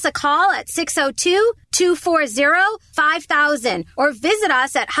can give us a call at 602-240-5000 or visit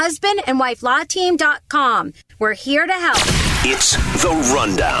us at husbandandwifelawteam.com. We're here to help. It's The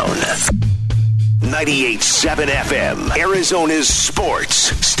Rundown. 98.7 FM, Arizona's sports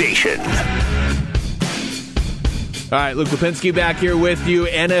station. All right, Luke Lipinski back here with you.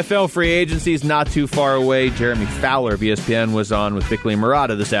 NFL free agency is not too far away. Jeremy Fowler of ESPN was on with Bickley and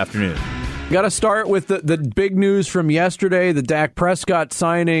Murata this afternoon. Got to start with the big news from yesterday, the Dak Prescott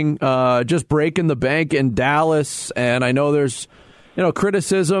signing, just breaking the bank in Dallas. And I know there's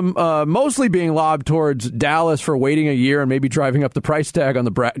criticism mostly being lobbed towards Dallas for waiting a year and maybe driving up the price tag on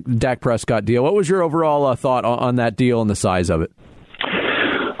the Dak Prescott deal. What was your overall thought on that deal and the size of it?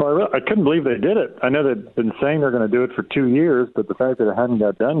 Well, I couldn't believe they did it. I know they've been saying they're going to do it for 2 years, but the fact that it hadn't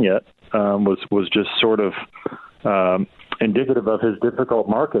got done yet was just sort of indicative of his difficult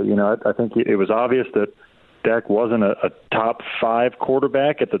market. I think it was obvious that Dak wasn't a top 5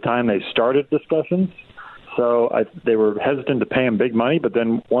 quarterback at the time they started discussions. So they were hesitant to pay him big money, but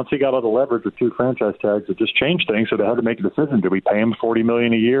then once he got all the leverage with 2 franchise tags, it just changed things. So they had to make a decision. Do we pay him $40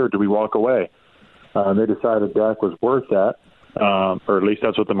 million a year or do we walk away? They decided Dak was worth that. Or at least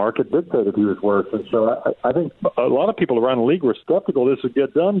that's what the market did say that he was worth. And so I think a lot of people around the league were skeptical this would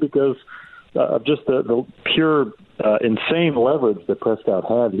get done because of just the pure insane leverage that Prescott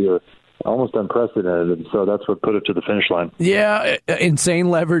had here, almost unprecedented. And so that's what put it to the finish line. Yeah, insane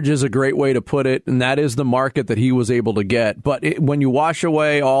leverage is a great way to put it, and that is the market that he was able to get. But when you wash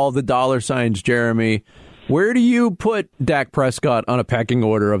away all the dollar signs, Jeremy, where do you put Dak Prescott on a pecking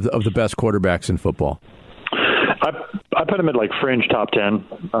order of the best quarterbacks in football? I put him at like fringe top 10.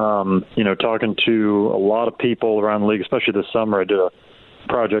 Talking to a lot of people around the league, especially this summer, I did a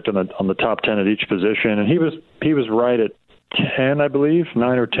project on the top 10 at each position, and he was right at 10, I believe,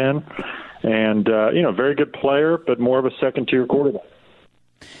 9 or 10, and very good player, but more of a second tier quarterback.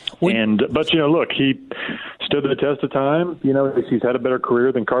 But look, he stood the test of time. He's had a better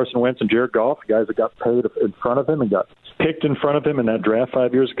career than Carson Wentz and Jared Goff, guys that got paid in front of him and got picked in front of him in that draft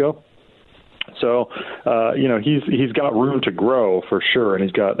 5 years ago. So, he's got room to grow for sure,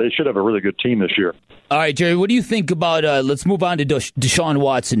 and they should have a really good team this year. All right, Jerry, what do you think about, let's move on to Deshaun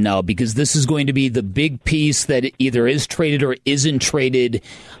Watson now, because this is going to be the big piece that either is traded or isn't traded.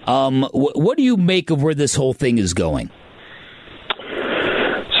 What do you make of where this whole thing is going?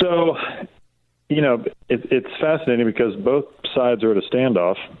 So, it's fascinating because both sides are at a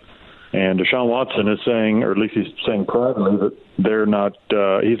standoff. And Deshaun Watson is saying, or at least he's saying privately, that they're not.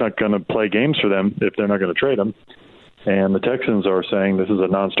 He's not going to play games for them if they're not going to trade him. And the Texans are saying this is a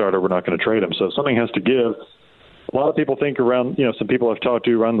non-starter. We're not going to trade him. So something has to give. A lot of people think around. Some people I've talked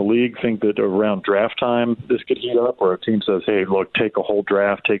to around the league think that around draft time this could heat up, where a team says, "Hey, look, take a whole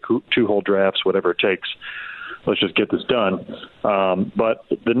draft, take 2 whole drafts, whatever it takes. Let's just get this done." But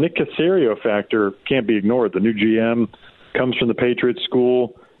the Nick Caserio factor can't be ignored. The new GM comes from the Patriots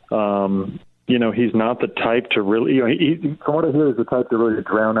school. He's not the type to really, from what I hear, he's the type to really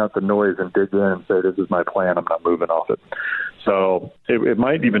drown out the noise and dig in and say, this is my plan, I'm not moving off it. So it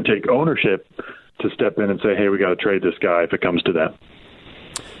might even take ownership to step in and say, hey, we got to trade this guy if it comes to that.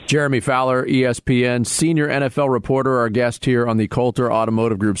 Jeremy Fowler, ESPN, senior NFL reporter, our guest here on the Coulter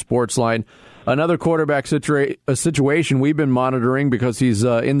Automotive Group Sports Line. Another quarterback situation we've been monitoring because he's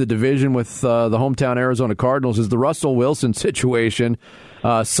in the division with the hometown Arizona Cardinals is the Russell Wilson situation.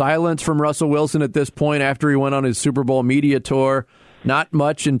 Silence from Russell Wilson at this point after he went on his Super Bowl media tour. Not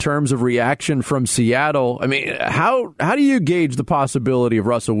much in terms of reaction from Seattle. I mean, how do you gauge the possibility of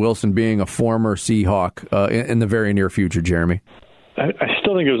Russell Wilson being a former Seahawk in the very near future, Jeremy? I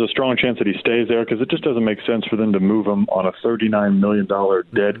still think there's a strong chance that he stays there because it just doesn't make sense for them to move him on a $39 million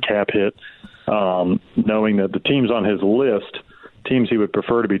dead cap hit, knowing that the teams on his list, teams he would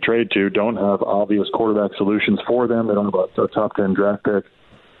prefer to be traded to, don't have obvious quarterback solutions for them. They don't have a top 10 draft pick.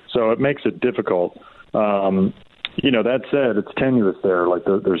 So it makes it difficult. That said, it's tenuous there. Like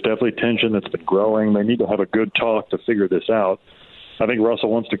there's definitely tension that's been growing. They need to have a good talk to figure this out. I think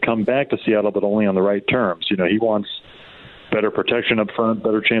Russell wants to come back to Seattle, but only on the right terms. He wants better protection up front,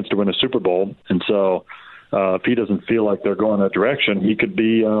 better chance to win a Super Bowl. And so if he doesn't feel like they're going that direction, he could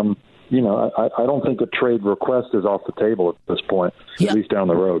be I don't think a trade request is off the table at this point, at least down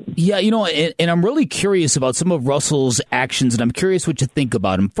the road. Yeah, and I'm really curious about some of Russell's actions, and I'm curious what you think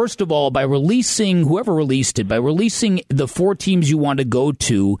about him. First of all, by releasing the 4 teams you want to go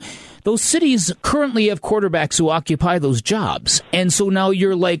to, those cities currently have quarterbacks who occupy those jobs. And so now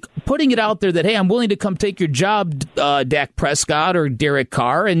you're like putting it out there that, hey, I'm willing to come take your job, Dak Prescott or Derek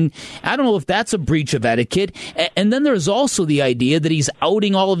Carr. And I don't know if that's a breach of etiquette. And then there's also the idea that he's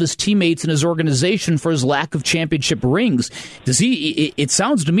outing all of his teammates in his organization for his lack of championship rings. It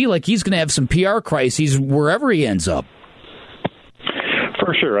sounds to me like he's going to have some PR crises wherever he ends up.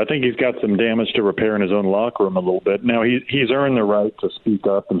 For sure. I think he's got some damage to repair in his own locker room a little bit. Now, he's earned the right to speak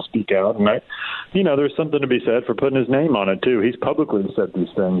up and speak out. And, there's something to be said for putting his name on it, too. He's publicly said these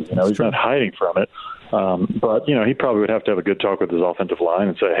things. He's not hiding from it. But, he probably would have to have a good talk with his offensive line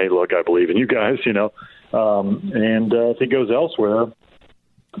and say, hey, look, I believe in you guys, And if he goes elsewhere,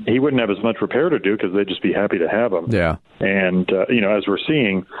 he wouldn't have as much repair to do because they'd just be happy to have him. Yeah. And, as we're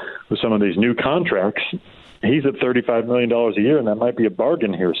seeing with some of these new contracts, he's at $35 million a year, and that might be a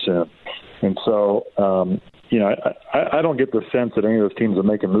bargain here soon. And so, I don't get the sense that any of those teams are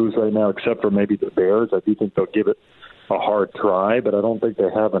making moves right now, except for maybe the Bears. I do think they'll give it a hard try, but I don't think they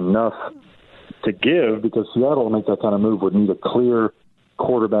have enough to give because Seattle, to make that kind of move, would need a clear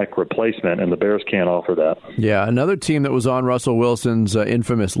quarterback replacement, and the Bears can't offer that. Yeah, another team that was on Russell Wilson's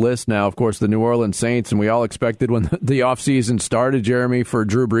infamous list now, of course, the New Orleans Saints, and we all expected when the offseason started, Jeremy, for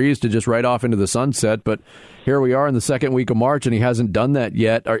Drew Brees to just ride off into the sunset, but here we are in the second week of March, and he hasn't done that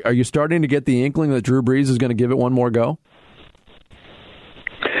yet. Are you starting to get the inkling that Drew Brees is going to give it one more go?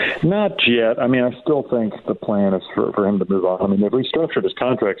 Not yet. I mean, I still think the plan is for him to move on. I mean, they've restructured his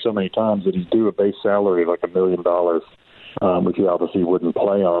contract so many times that he's due a base salary of like $1 million. Which he obviously wouldn't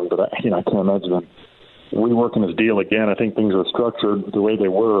play on, but I can't imagine him reworking his deal again. I think things are structured the way they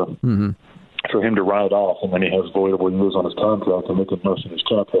were for him to ride off, and then he has voidable years on his contract and making most of his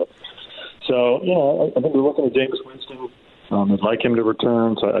cap hit. So, I think we're looking at Jameis Winston. I'd like him to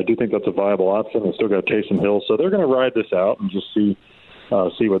return, so I do think that's a viable option. They still got Taysom Hill, so they're going to ride this out and just see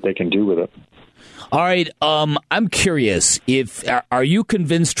what they can do with it. All right, I'm curious, are you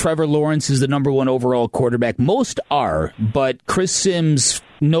convinced Trevor Lawrence is the number 1 overall quarterback? Most are, but Chris Sims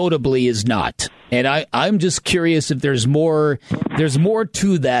notably is not. And I'm just curious if there's more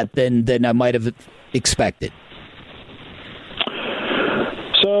to that than I might have expected.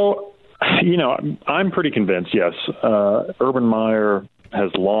 So, I'm pretty convinced, yes. Urban Meyer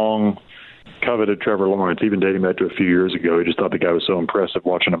has long coveted Trevor Lawrence, even dating back to a few years ago. He just thought the guy was so impressive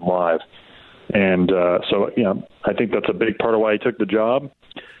watching him live. And I think that's a big part of why he took the job.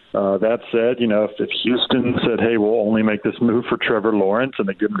 That said, if Houston said, hey, we'll only make this move for Trevor Lawrence and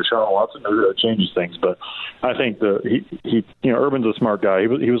they give him Deshaun Watson, it changes things. But I think Urban's a smart guy. He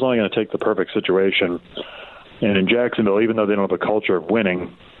was only going to take the perfect situation. And in Jacksonville, even though they don't have a culture of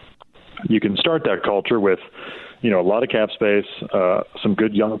winning, you can start that culture with, a lot of cap space, some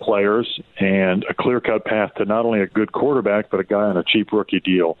good young players, and a clear-cut path to not only a good quarterback, but a guy on a cheap rookie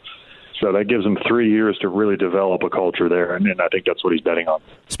deal. So that gives him 3 years to really develop a culture there, and I think that's what he's betting on.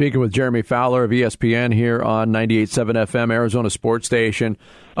 Speaking with Jeremy Fowler of ESPN here on 98.7 FM, Arizona Sports Station.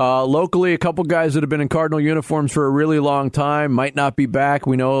 Locally, a couple guys that have been in Cardinal uniforms for a really long time might not be back.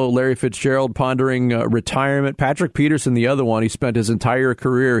 We know Larry Fitzgerald pondering retirement. Patrick Peterson, the other one, he spent his entire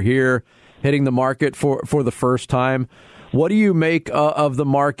career here hitting the market for the first time. What do you make of the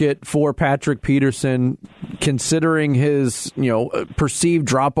market for Patrick Peterson, considering his perceived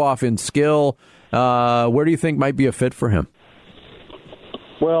drop-off in skill? Where do you think might be a fit for him?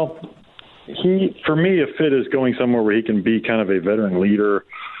 Well, for me, a fit is going somewhere where he can be kind of a veteran leader.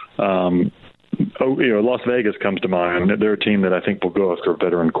 Las Vegas comes to mind. They're a team that I think will go after a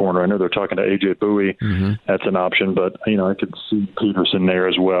veteran corner. I know they're talking to A.J. Bowie. Mm-hmm. That's an option, but I could see Peterson there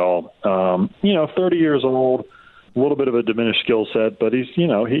as well. 30 years old. A little bit of a diminished skill set, but he's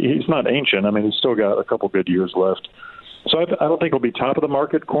not ancient. I mean, he's still got a couple good years left. So I don't think he'll be top of the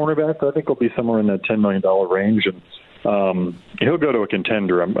market cornerback, but I think he'll be somewhere in that $10 million range, and he'll go to a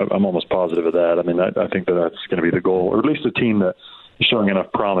contender. I'm almost positive of that. I mean, I think that's going to be the goal, or at least a team that is showing enough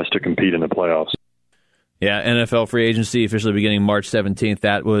promise to compete in the playoffs. Yeah, NFL free agency officially beginning March 17th.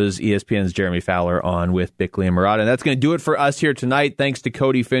 That was ESPN's Jeremy Fowler on with Bickley and Murata. And that's going to do it for us here tonight. Thanks to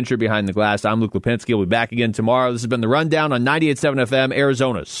Cody Fincher behind the glass. I'm Luke Lipinski. We'll be back again tomorrow. This has been The Rundown on 98.7 FM,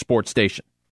 Arizona's sports station.